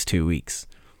the next 2 weeks.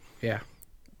 Yeah.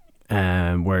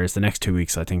 Whereas the next 2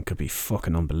 weeks I think could be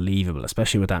fucking unbelievable,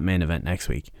 especially with that main event next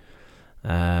week.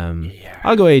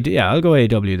 I'll go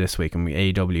AEW this week, and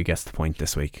AEW gets the point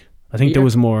this week. I think there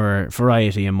was more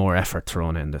variety and more effort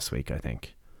thrown in this week, I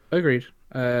think. Agreed.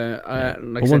 But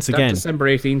once again, December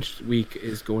 18th week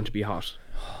is going to be hot.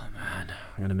 Oh man,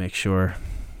 I'm going to make sure.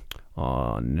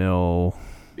 Oh no.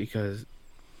 Because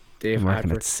I'm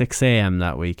working at 6 a.m.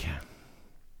 that week.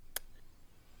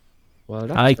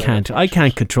 Well, I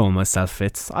can't control myself,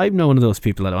 Fitz. I'm one of those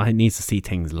people that needs to see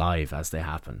things live as they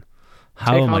happen.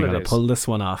 How am I going to pull this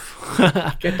one off?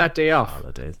 Get that day off.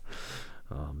 Holidays.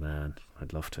 Oh man,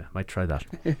 I'd love to. Might try that.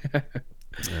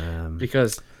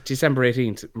 Because December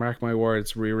 18th, mark my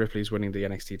words, Rhea Ripley's winning the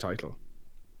NXT title.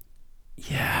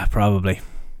 Yeah, probably.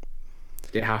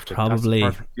 They have to. Probably.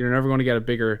 You're never going to get a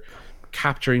bigger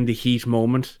capturing the heat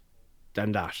moment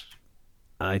than that.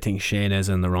 I think Shayna's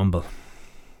in the Rumble.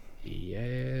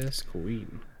 Yes,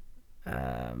 Queen.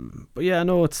 But yeah,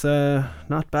 no, it's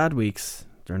not bad weeks.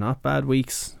 They're not bad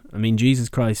weeks. I mean, Jesus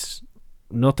Christ,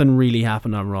 nothing really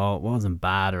happened on Raw. It wasn't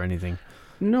bad or anything.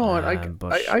 No,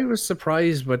 but I was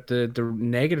surprised with the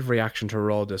negative reaction to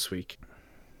Raw this week.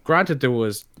 Granted, there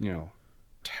was,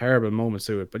 terrible moments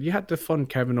to it, but you had the fun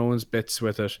Kevin Owens bits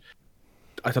with it.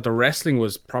 I thought the wrestling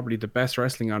was probably the best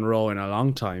wrestling on Raw in a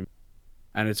long time.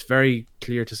 And it's very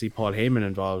clear to see Paul Heyman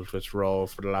involved with Raw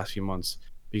for the last few months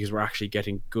because we're actually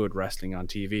getting good wrestling on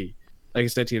TV. Like I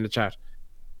said to you in the chat,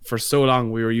 for so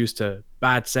long we were used to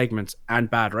bad segments and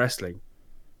bad wrestling.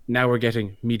 Now we're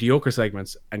getting mediocre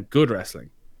segments and good wrestling.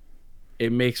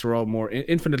 It makes Raw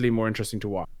infinitely more interesting to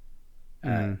watch.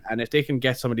 And if they can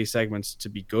get some of these segments to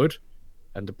be good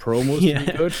and the promos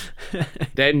to be good,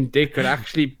 then they could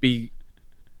actually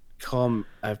become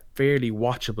a fairly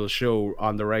watchable show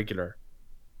on the regular.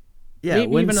 Yeah,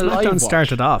 maybe when even a SmackDown live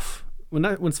started off, when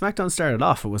SmackDown started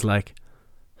off, it was like,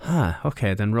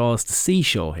 okay, then Raw is the C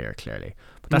show here, clearly.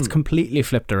 But that's completely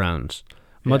flipped around.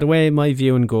 By the way my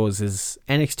viewing goes is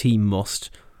NXT must.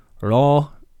 Raw,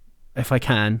 if I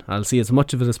can, I'll see as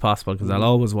much of it as possible because I'll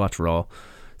always watch Raw.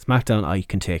 SmackDown, I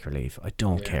can take or leave. I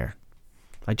don't care.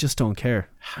 I just don't care.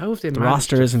 How have they the managed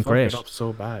roster to isn't fuck great. it up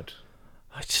so bad?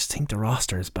 I just think the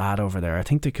roster is bad over there. I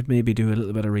think they could maybe do a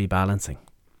little bit of rebalancing.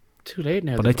 Too late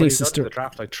now. But They've I think already done the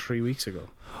draft like 3 weeks ago.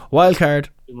 Wild card.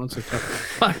 2 months ago.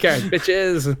 Wild card,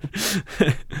 bitches.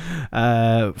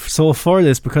 So for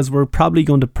this, because we're probably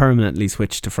going to permanently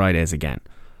switch to Fridays again,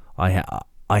 I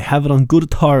have it on good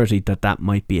authority that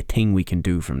might be a thing we can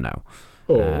do from now.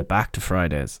 Back to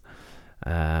Fridays.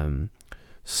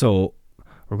 So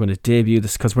we're going to debut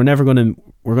this because we're going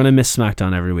to miss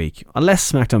SmackDown every week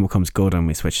unless SmackDown becomes good and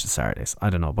we switch to Saturdays. I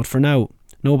don't know, but for now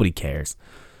nobody cares.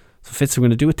 So Fitz, we're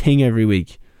going to do a thing every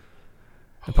week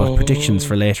about predictions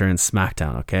for later in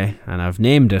SmackDown, okay? And I've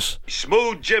named it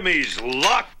Smooth Jimmy's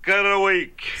Lock of the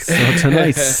Week. So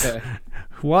tonight's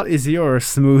what is your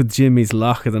Smooth Jimmy's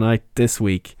Lock of the Night this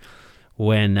week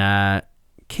when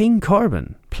King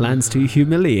Corbin plans to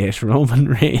humiliate Roman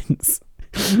Reigns?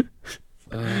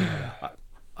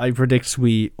 I predict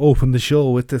we open the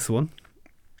show with this one.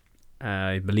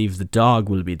 I believe the dog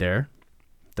will be there.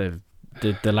 The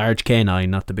large canine,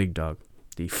 not the big dog.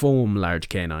 The foam large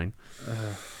canine.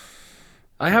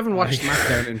 I haven't watched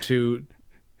SmackDown in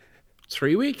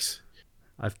 3 weeks.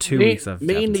 I've 2 weeks. I've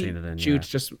haven't seen it in. Due to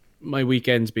just my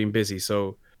weekends being busy.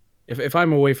 So if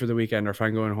I'm away for the weekend or if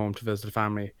I'm going home to visit the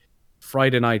family,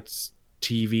 Friday night's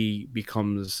TV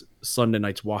becomes Sunday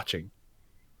night's watching,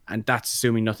 and that's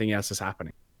assuming nothing else is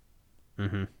happening.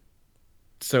 Mm-hmm.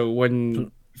 So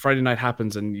when Friday night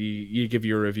happens and you give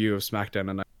your review of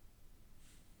SmackDown, and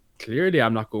clearly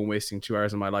I'm not going wasting 2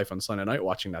 hours of my life on Sunday night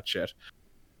watching that shit.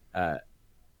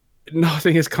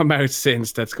 Nothing has come out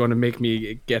since that's going to make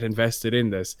me get invested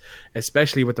in this,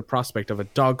 especially with the prospect of a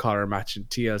dog collar match in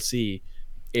TLC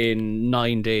in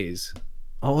 9 days.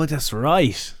 Oh, that's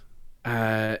right.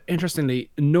 Interestingly,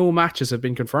 no matches have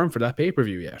been confirmed for that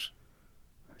pay-per-view yet.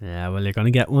 Yeah, well, you're going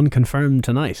to get one confirmed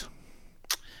tonight.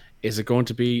 Is it going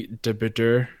to be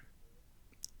Derbidur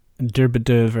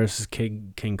versus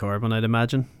King Corbin, I'd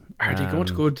imagine. Are they going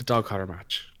to go to the dog collar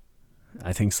match?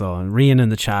 I think so. And Rian in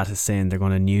the chat is saying they're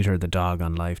going to neuter the dog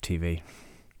on live TV.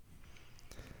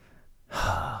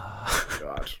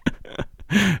 God.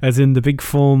 As in the big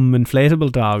foam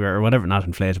inflatable dog or whatever, not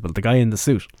inflatable, the guy in the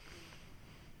suit.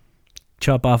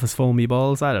 Chop off his foamy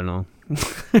balls? I don't know.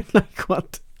 Like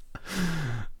what?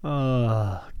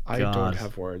 Oh, I God. don't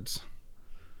have words.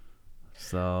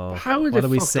 So, what are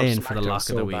we saying for the lock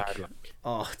of the week?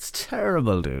 Oh, it's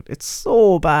terrible, dude. It's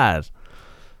so bad.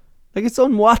 Like, it's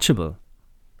unwatchable.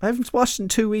 I haven't watched it in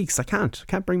 2 weeks. I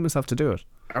can't bring myself to do it.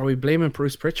 Are we blaming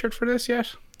Bruce Pritchard for this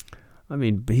yet? I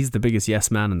mean, he's the biggest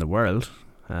yes man in the world.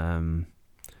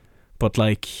 But,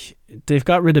 like, they've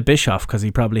got rid of Bischoff because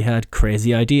he probably had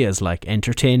crazy ideas, like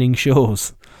entertaining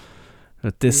shows.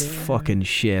 But this fucking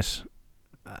shit.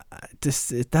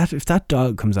 If that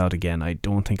dog comes out again, I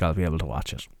don't think I'll be able to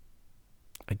watch it.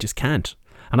 I just can't.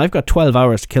 And I've got 12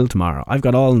 hours to kill tomorrow. I've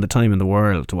got all the time in the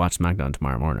world to watch SmackDown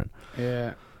tomorrow morning.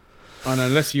 Yeah. And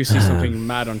unless you see something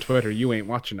mad on Twitter, you ain't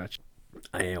watching that shit.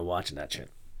 I ain't watching that shit.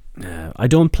 I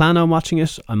don't plan on watching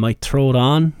it. I might throw it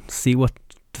on, see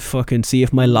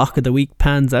if my lock of the week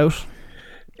pans out.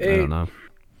 I don't know.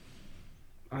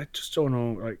 I just don't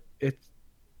know. Like,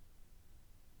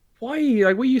 why?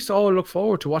 Like, we used to all look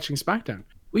forward to watching SmackDown.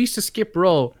 We used to skip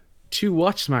Raw to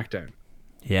watch SmackDown.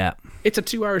 Yeah. It's a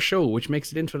 2 hour show, which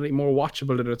makes it infinitely more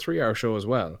watchable than a 3 hour show as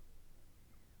well.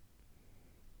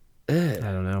 I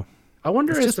don't know. I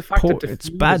wonder if the fact that it's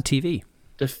bad TV.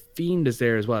 The Fiend is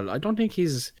there as well. I don't think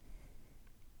he's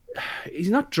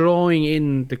not drawing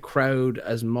in the crowd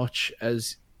as much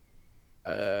as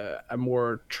a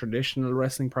more traditional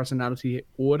wrestling personality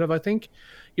would have. I think,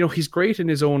 he's great in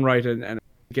his own right, and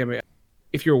again,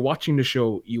 if you're watching the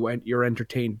show, you're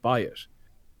entertained by it,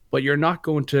 but you're not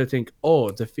going to think, oh,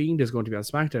 the Fiend is going to be on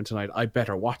SmackDown tonight, I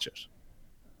better watch it.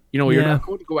 You're not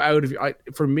going to go out of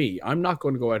for me, I'm not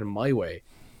going to go out of my way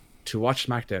to watch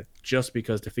SmackDown just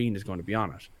because the Fiend is going to be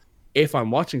on it. If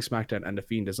I'm watching SmackDown and the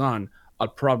Fiend is on, I'll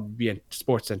probably be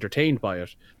sports entertained by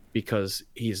it because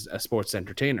he's a sports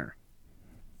entertainer.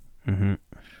 Mm-hmm. Do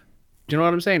you know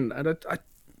what I'm saying?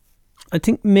 I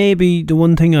think maybe the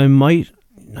one thing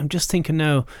I'm just thinking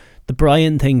now, the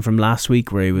Brian thing from last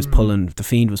week where he was the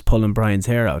Fiend was pulling Brian's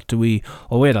hair out.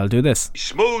 I'll do this.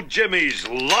 Smooth Jimmy's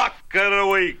Lock of the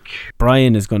Week.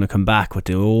 Brian is going to come back with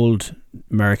the old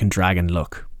American Dragon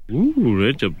look. Ooh,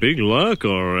 that's a big lock,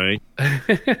 all right.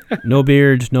 No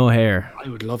beard, no hair. I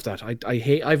would love that.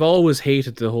 I've always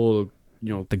hated the whole,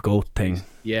 the goat thing.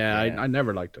 Yeah. I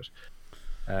never liked it.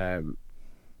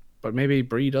 But maybe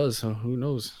Brie does, so who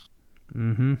knows?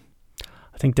 Mm-hmm.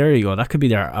 I think there you go. That could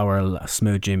be our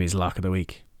Smooth Jimmy's Lock of the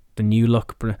Week. The new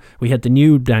look. We had the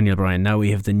new Daniel Bryan. Now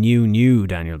we have the new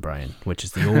Daniel Bryan, which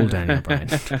is the old Daniel Bryan.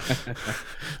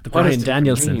 The Bryan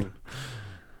Danielson.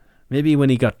 Maybe when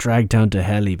he got dragged down to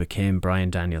hell, he became Bryan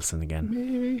Danielson again.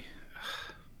 Maybe.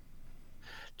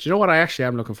 Do you know what I actually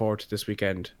am looking forward to this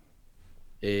weekend?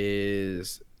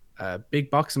 Is a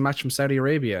big boxing match from Saudi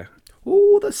Arabia.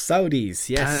 Oh, the Saudis,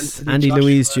 yes. Andy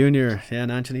Louise Jr. and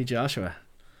Anthony Joshua.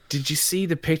 Did you see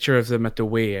the picture of them at the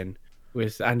weigh-in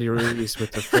with Andy Ruiz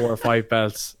with the 4 or 5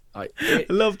 belts? I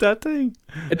love that thing.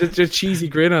 The cheesy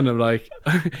grin on him, like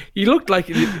he looked like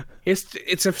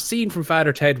it's a scene from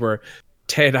Father Ted where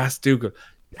Ted asked Dougal,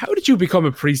 "How did you become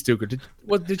a priest, Dougal? Did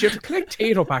you have to collect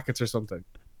potato packets or something?"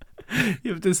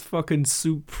 You have this fucking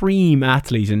supreme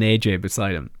athlete in AJ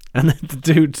beside him. And the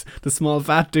dude, the small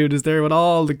fat dude, is there with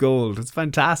all the gold. It's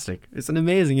fantastic. It's an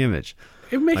amazing image.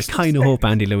 I kind of hope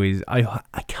Andy Louise. I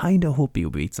kind of hope he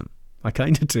beats him. I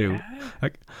kind of do. Yeah.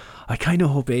 I kind of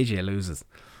hope AJ loses.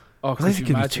 Oh, because I think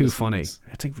it'd be too funny.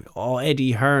 I think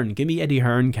Eddie Hearn. Give me Eddie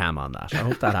Hearn cam on that. I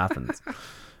hope that happens.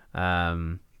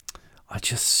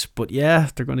 But yeah,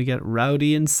 they're going to get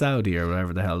rowdy in Saudi or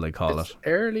whatever the hell they call it.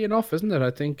 Early enough, isn't it?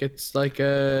 I think it's like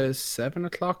a 7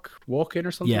 o'clock walk-in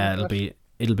or something. Yeah, like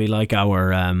it'll be like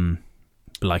our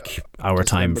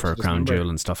time for Crown Jewel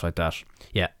and stuff like that.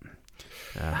 Yeah.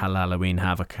 Halloween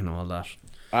Havoc and all that.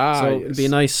 So it'd be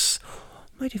nice.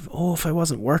 If I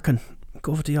wasn't working,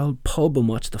 go to the old pub and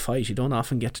watch the fight. You don't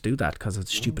often get to do that because of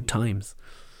stupid times.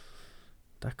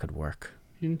 That could work.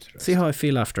 See how I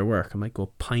feel after work. I might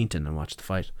go pinting and watch the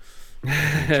fight.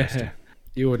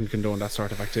 You wouldn't condone that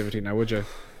sort of activity now, would you?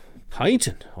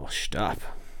 Pinting? Oh, stop.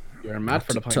 You're mad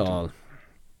for the pinting.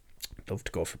 Love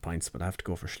to go for pints, but I have to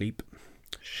go for sleep.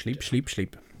 Sleep.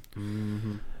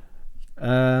 Mm-hmm.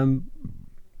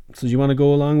 So do you want to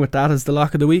go along with that as the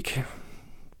lock of the week?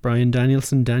 Bryan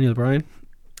Danielson, Daniel Bryan?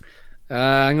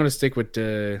 I'm going to stick with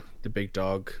the big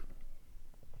dog.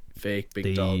 Fake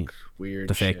big dog. Weird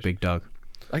The fake shit. big dog.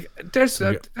 Like, that's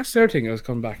the other thing I was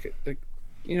coming back. Like,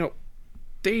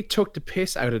 they took the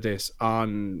piss out of this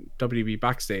on WWE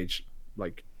Backstage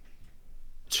like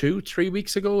 2-3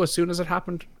 weeks ago as soon as it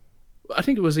happened. I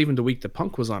think it was even the week that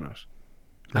Punk was on it.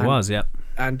 It was, yeah.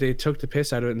 And they took the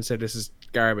piss out of it and said, "This is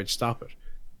garbage, stop it."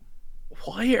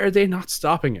 Why are they not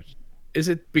stopping it? Is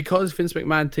it because Vince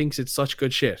McMahon thinks it's such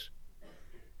good shit?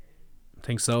 I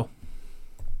think so.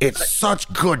 It's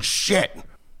such good shit.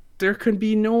 There can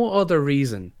be no other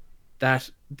reason that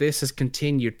this has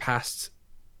continued past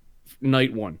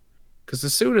night one. Because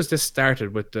as soon as this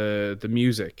started with the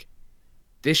music,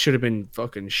 this should have been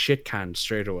fucking shit canned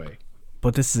straight away.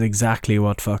 But this is exactly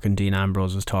what fucking Dean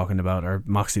Ambrose was talking about, or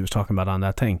Moxley was talking about on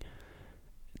that thing.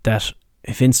 That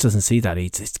if Vince doesn't see that,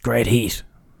 it's great heat.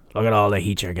 Look at all the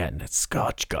heat you're getting. It's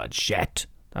scotch god shit.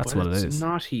 That's what it is. It's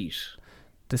not heat.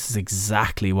 This is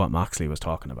exactly what Moxley was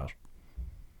talking about.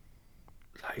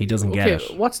 He doesn't get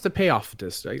it. What's the payoff of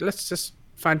this? Like, let's just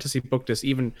fantasy book this,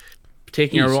 even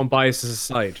taking our own biases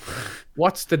aside.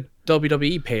 What's the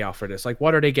WWE payoff for this? Like,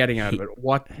 what are they getting out of it?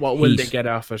 What will they get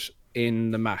off it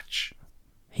in the match?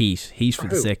 Heat for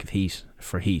the sake of heat.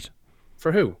 For heat.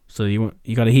 For who? So you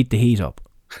got to heat the heat up.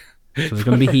 So there's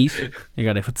going to be heat. You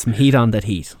got to put some heat on that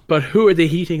heat. But who are they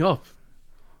heating up?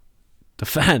 The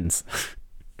fans.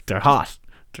 They're hot.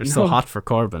 They're so hot for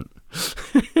Corbin.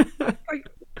 Like,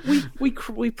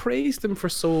 we praised them for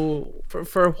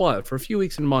a while, for a few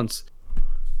weeks and months,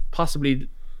 possibly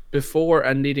before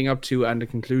and leading up to and the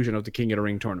conclusion of the King of the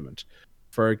Ring tournament,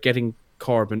 for getting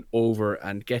Corbin over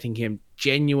and getting him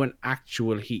genuine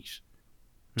actual heat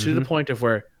to the point of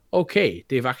where okay,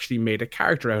 they've actually made a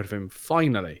character out of him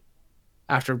finally,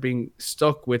 after being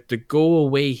stuck with the go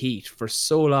away heat for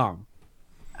so long.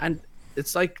 And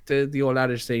it's like the old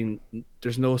adage saying,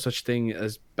 there's no such thing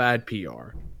as bad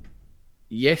PR.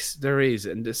 Yes, there is.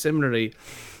 And similarly,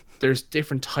 there's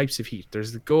different types of heat.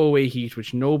 There's the go away heat,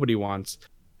 which nobody wants.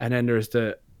 And then there's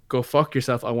the go fuck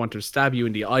yourself, I want to stab you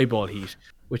in the eyeball heat,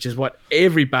 which is what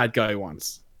every bad guy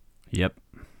wants. Yep.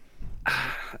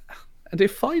 And they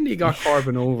finally got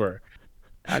Corbin over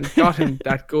and got him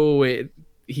that go away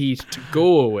heat to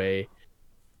go away.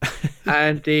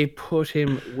 And they put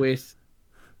him with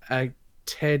a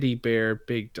teddy bear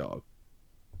big dog.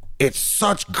 It's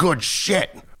such good shit.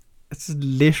 It's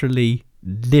literally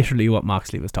what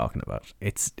Moxley was talking about.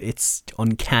 It's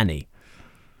uncanny.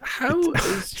 How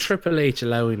is Triple H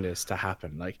allowing this to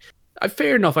happen? Like,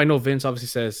 fair enough. I know Vince obviously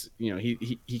says, you know,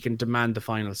 he can demand the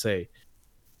final say,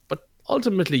 but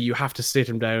ultimately you have to sit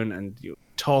him down and you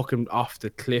talk him off the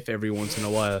cliff every once in a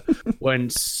while when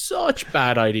such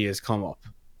bad ideas come up.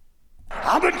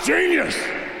 I'm a genius.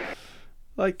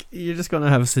 Like, you're just going to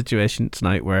have a situation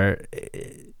tonight where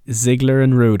Ziggler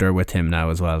and Rude are with him now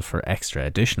as well for extra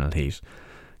additional heat.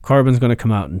 Corbin's going to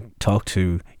come out and talk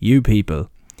to you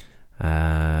people.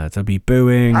 There'll be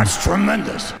booing. That's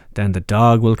tremendous. Then the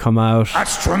dog will come out.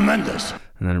 That's tremendous.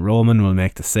 And then Roman will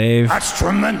make the save. That's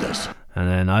tremendous. And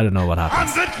then I don't know what I'm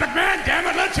happens. Vince McMahon, damn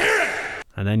it, let's hear it.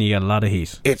 And then you get a lot of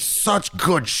heat. It's such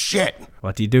good shit.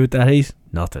 What do you do with that heat?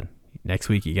 Nothing. Next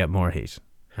week you get more heat.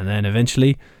 And then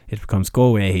eventually it becomes go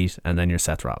away heat, and then you're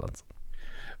Seth Rollins.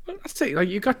 Well, let's say, like,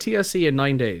 you got TLC in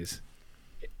 9 days,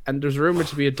 and there's rumored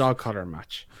to be a dog collar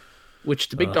match, which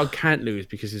the big dog can't lose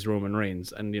because he's Roman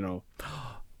Reigns, and you know.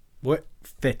 What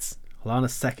Fitz? Hold on a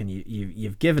second.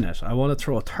 You've given it. I want to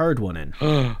throw a third one in.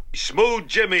 Smooth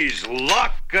Jimmy's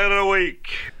Lock of the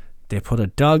Week. They put a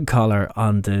dog collar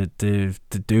on the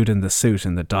dude in the suit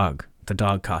in the dog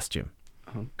costume.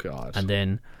 Oh God! And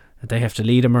then they have to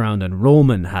lead him around, and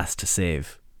Roman has to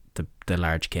save the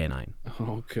large canine.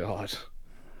 Oh God!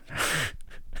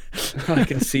 I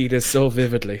can see this so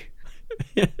vividly.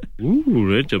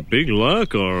 Ooh, that's a big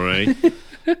lock, all right.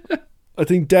 I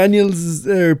think Daniel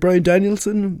Bryan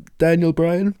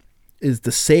is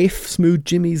the safe Smooth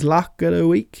Jimmy's lock of the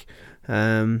week.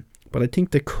 But I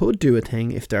think they could do a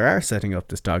thing if they are setting up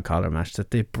this dog collar match,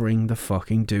 that they bring the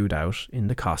fucking dude out in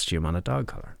the costume on a dog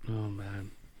collar. Oh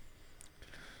man.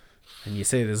 And you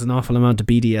say there's an awful amount of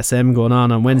BDSM going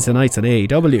on Wednesday nights at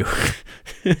AEW.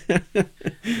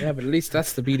 Yeah, but at least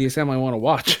that's the BDSM I want to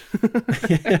watch. I'm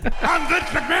Vince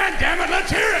McMahon, damn it,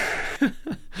 let's hear it.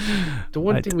 The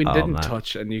one thing we didn't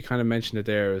touch, and you kind of mentioned it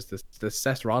there, is the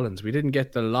Seth Rollins. We didn't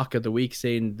get the lock of the week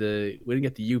saying we didn't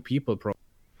get the You People pro.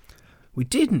 We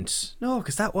didn't. No,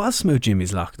 because that was Smooth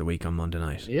Jimmy's lock of the week on Monday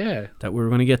night. Yeah. That we were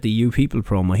going to get the You People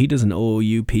promo. He doesn't owe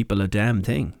you people a damn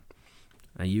thing.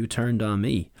 And you turned on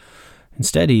me.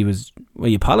 Instead, he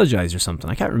apologised or something.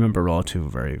 I can't remember Raw 2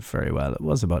 very, very well. It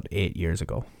was about 8 years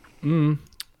ago. 8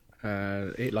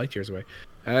 light years away.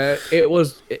 It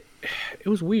was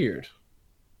weird.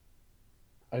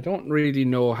 I don't really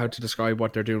know how to describe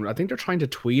what they're doing. I think they're trying to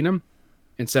tween him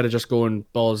instead of just going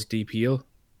balls deep heel.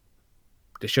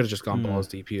 They should have just gone balls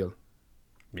deep heel.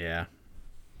 Yeah.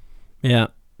 Yeah.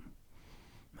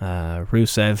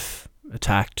 Rusev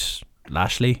attacked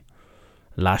Lashley.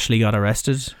 Lashley got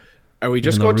arrested. Are we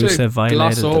just going to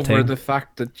gloss over the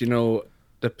fact that, you know,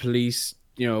 the police,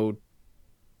 you know,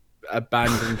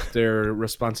 abandoned their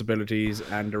responsibilities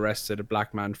and arrested a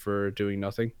black man for doing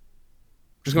nothing?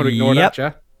 Just going to ignore that,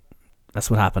 yeah? That's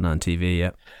what happened on TV,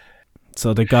 yeah.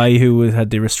 So the guy who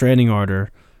had the restraining order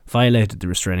violated the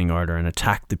restraining order and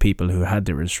attacked the people who had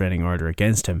the restraining order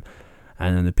against him,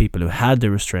 and then the people who had the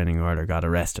restraining order got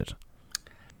arrested.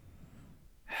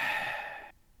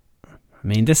 I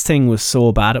mean, this thing was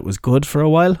so bad it was good for a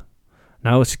while.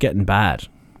 Now it's getting bad.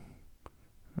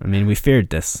 I mean, we feared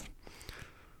this.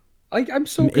 I'm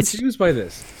so confused by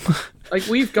this. Like,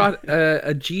 we've got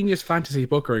a genius fantasy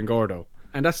booker in Gordo,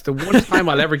 and that's the one time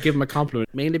I'll ever give him a compliment,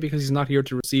 mainly because he's not here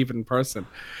to receive it in person.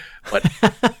 But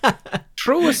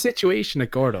throw a situation at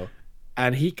Gordo,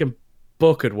 and he can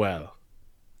book it well.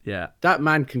 Yeah. That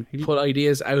man can pull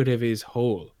ideas out of his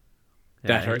hole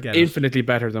that are infinitely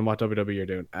better than what WWE are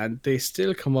doing. And they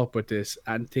still come up with this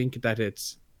and think that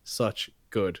it's such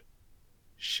good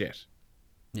shit.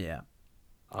 Yeah.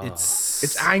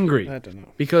 It's angry. I don't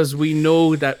know. Because we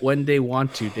know that when they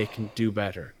want to, they can do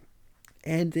better.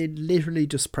 And they literally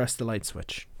just press the light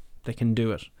switch. They can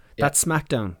do it. Yeah. That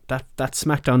SmackDown, that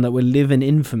SmackDown that will live in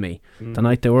infamy, the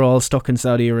night they were all stuck in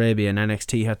Saudi Arabia and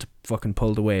NXT had to fucking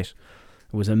pull the weight.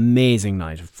 It was an amazing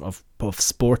night of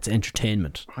sports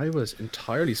entertainment. I was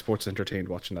entirely sports entertained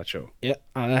watching that show. Yeah,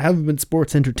 and I haven't been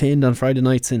sports entertained on Friday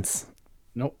night since.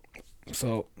 Nope.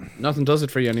 So nothing does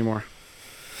it for you anymore.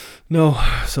 No,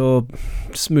 so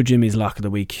Smooth Jimmy's lock of the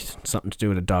week. Something to do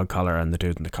with a dog collar and the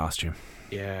dude in the costume.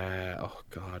 Yeah. Oh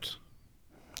God.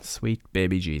 Sweet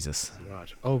baby Jesus.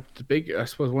 God. Oh, I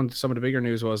suppose some of the bigger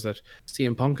news was that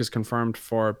CM Punk is confirmed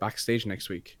for backstage next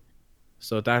week.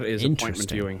 So that is appointment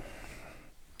viewing.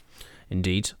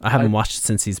 Indeed. I haven't watched it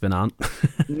since he's been on.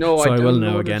 No, so I will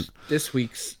know downloaded again. This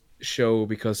week's show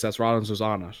because Seth Rollins was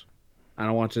on it. And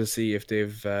I wanted to see if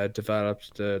they've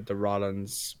developed the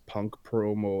Rollins Punk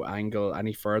promo angle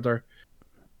any further.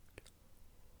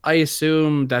 I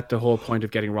assume that the whole point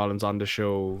of getting Rollins on the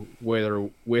show, whether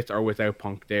with or without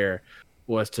Punk there,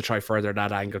 was to try further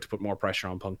that angle to put more pressure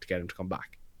on Punk to get him to come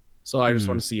back. So I just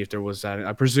want to see if there was any.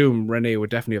 I presume Renee would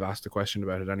definitely have asked a question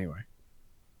about it anyway.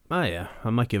 Oh yeah,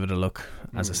 I might give it a look.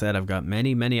 As I said, I've got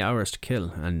many, many hours to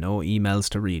kill and no emails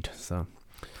to read. So,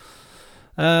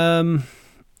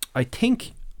 I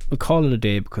think we'll call it a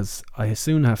day because I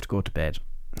soon have to go to bed.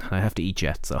 I have to eat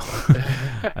yet, so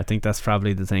I think that's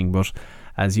probably the thing. But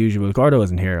as usual, Gordo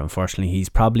isn't here, unfortunately. He's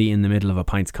probably in the middle of a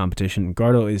pints competition.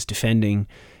 Gordo is defending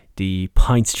the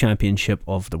pints championship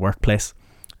of the workplace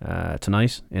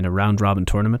tonight in a round-robin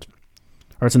tournament.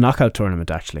 Or it's a knockout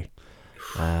tournament, actually.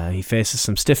 He faces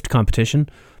some stiff competition,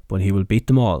 but he will beat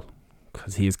them all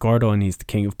because he is Gordo and he's the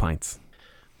king of pints.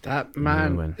 That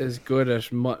man is good at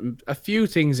a few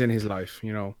things in his life,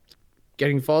 you know.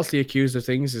 Getting falsely accused of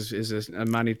things is a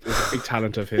big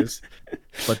talent of his.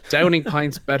 But downing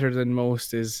pints better than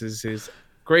most is his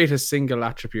greatest single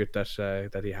attribute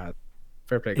that he had.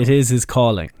 Fair play. It is his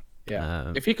calling.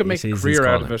 Yeah. If he could make a career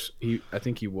out of it, I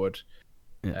think he would.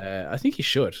 Yeah. I think he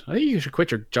should. I think you should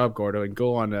quit your job, Gordo, and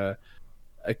go on a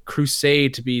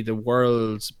crusade to be the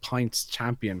world's pints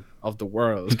champion of the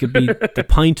world. He could be the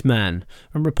pint man.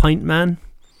 Remember Pint Man?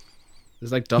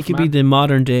 It's like Duff He could Man? be the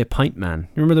modern day pint man.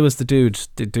 Remember there was the dude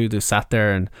who sat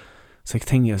there and it's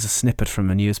like it was a snippet from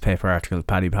a newspaper article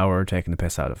Paddy Power taking the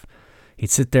piss out of.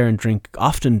 He'd sit there and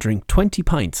often drink 20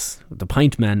 pints. The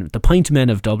pint men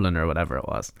of Dublin or whatever it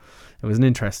was. It was an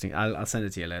interesting. I'll send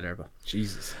it to you later. But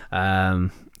Jesus.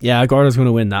 Yeah, Gordo's going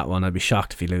to win that one. I'd be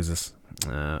shocked if he loses.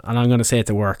 And I'm going to say it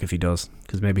to work if he does,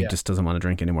 because maybe he just doesn't want to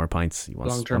drink any more pints. He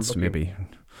wants to maybe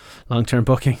long-term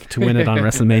booking to win it on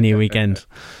WrestleMania weekend.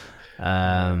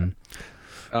 But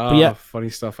yeah,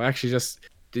 funny stuff. I actually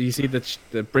did you see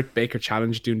the Britt Baker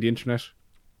challenge doing the internet?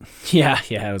 Yeah,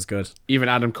 it was good. Even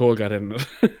Adam Cole got in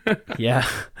it. Yeah,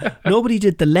 nobody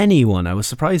did the Lenny one. I was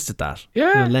surprised at that.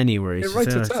 Yeah, Lenny where it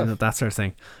writes itself. That sort of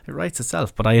thing. It writes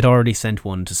itself. But I had already sent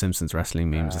one to Simpsons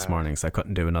Wrestling Memes this morning, so I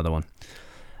couldn't do another one.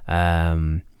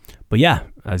 But yeah,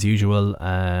 as usual,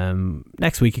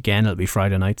 next week again it'll be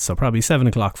Friday nights, so probably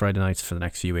 7:00 Friday nights for the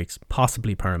next few weeks,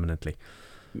 possibly permanently.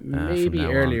 Maybe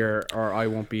earlier, or I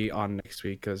won't be on next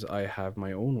week because I have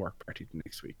my own work party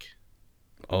next week.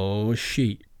 Oh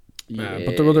shit! Yeah,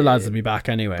 but the other lads will be back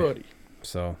anyway. Buddy.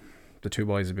 So the two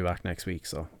boys will be back next week,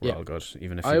 so we're all good.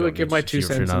 Even if I would give my 2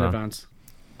 cents in advance.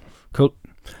 Cool.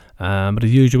 But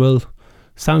as usual,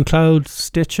 SoundCloud,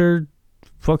 Stitcher,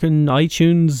 fucking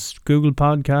iTunes, Google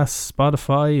Podcasts,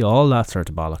 Spotify, all that sort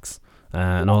of bollocks.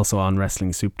 And also on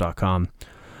WrestlingSoup.com,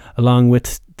 along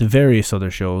with the various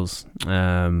other shows.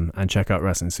 And check out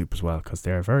Wrestling Soup as well, because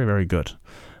they're very, very good.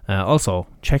 Also,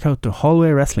 check out the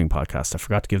Hallway Wrestling Podcast. I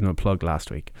forgot to give them a plug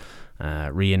last week.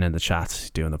 Rian in the chat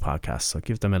doing the podcast, so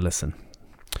give them a listen.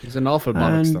 He's an awful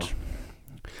bollocks, though.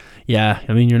 Yeah,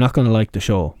 I mean, you're not going to like the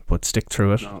show, but stick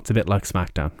through it. No. It's a bit like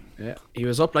SmackDown. Yeah, he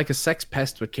was up like a sex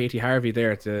pest with Katie Harvey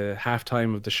there at the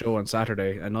halftime of the show on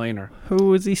Saturday, annoying her.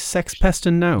 Who is he sex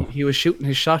pesting now? He was shooting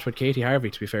his shot with Katie Harvey,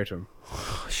 to be fair to him.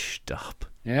 Oh, stop.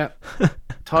 Yeah.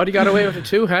 Thought he got away with it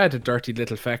too, had a dirty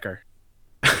little fecker.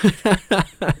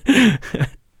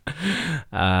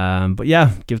 But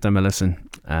yeah, give them a listen.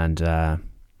 And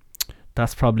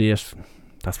that's probably it.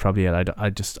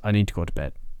 I need to go to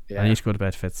bed. Yeah. I need to go to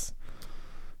bed, Fitz.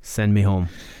 Send me home.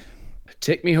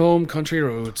 Take me home, country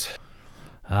roads.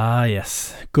 Ah,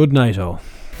 yes. Good night, oh.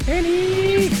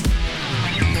 Penny!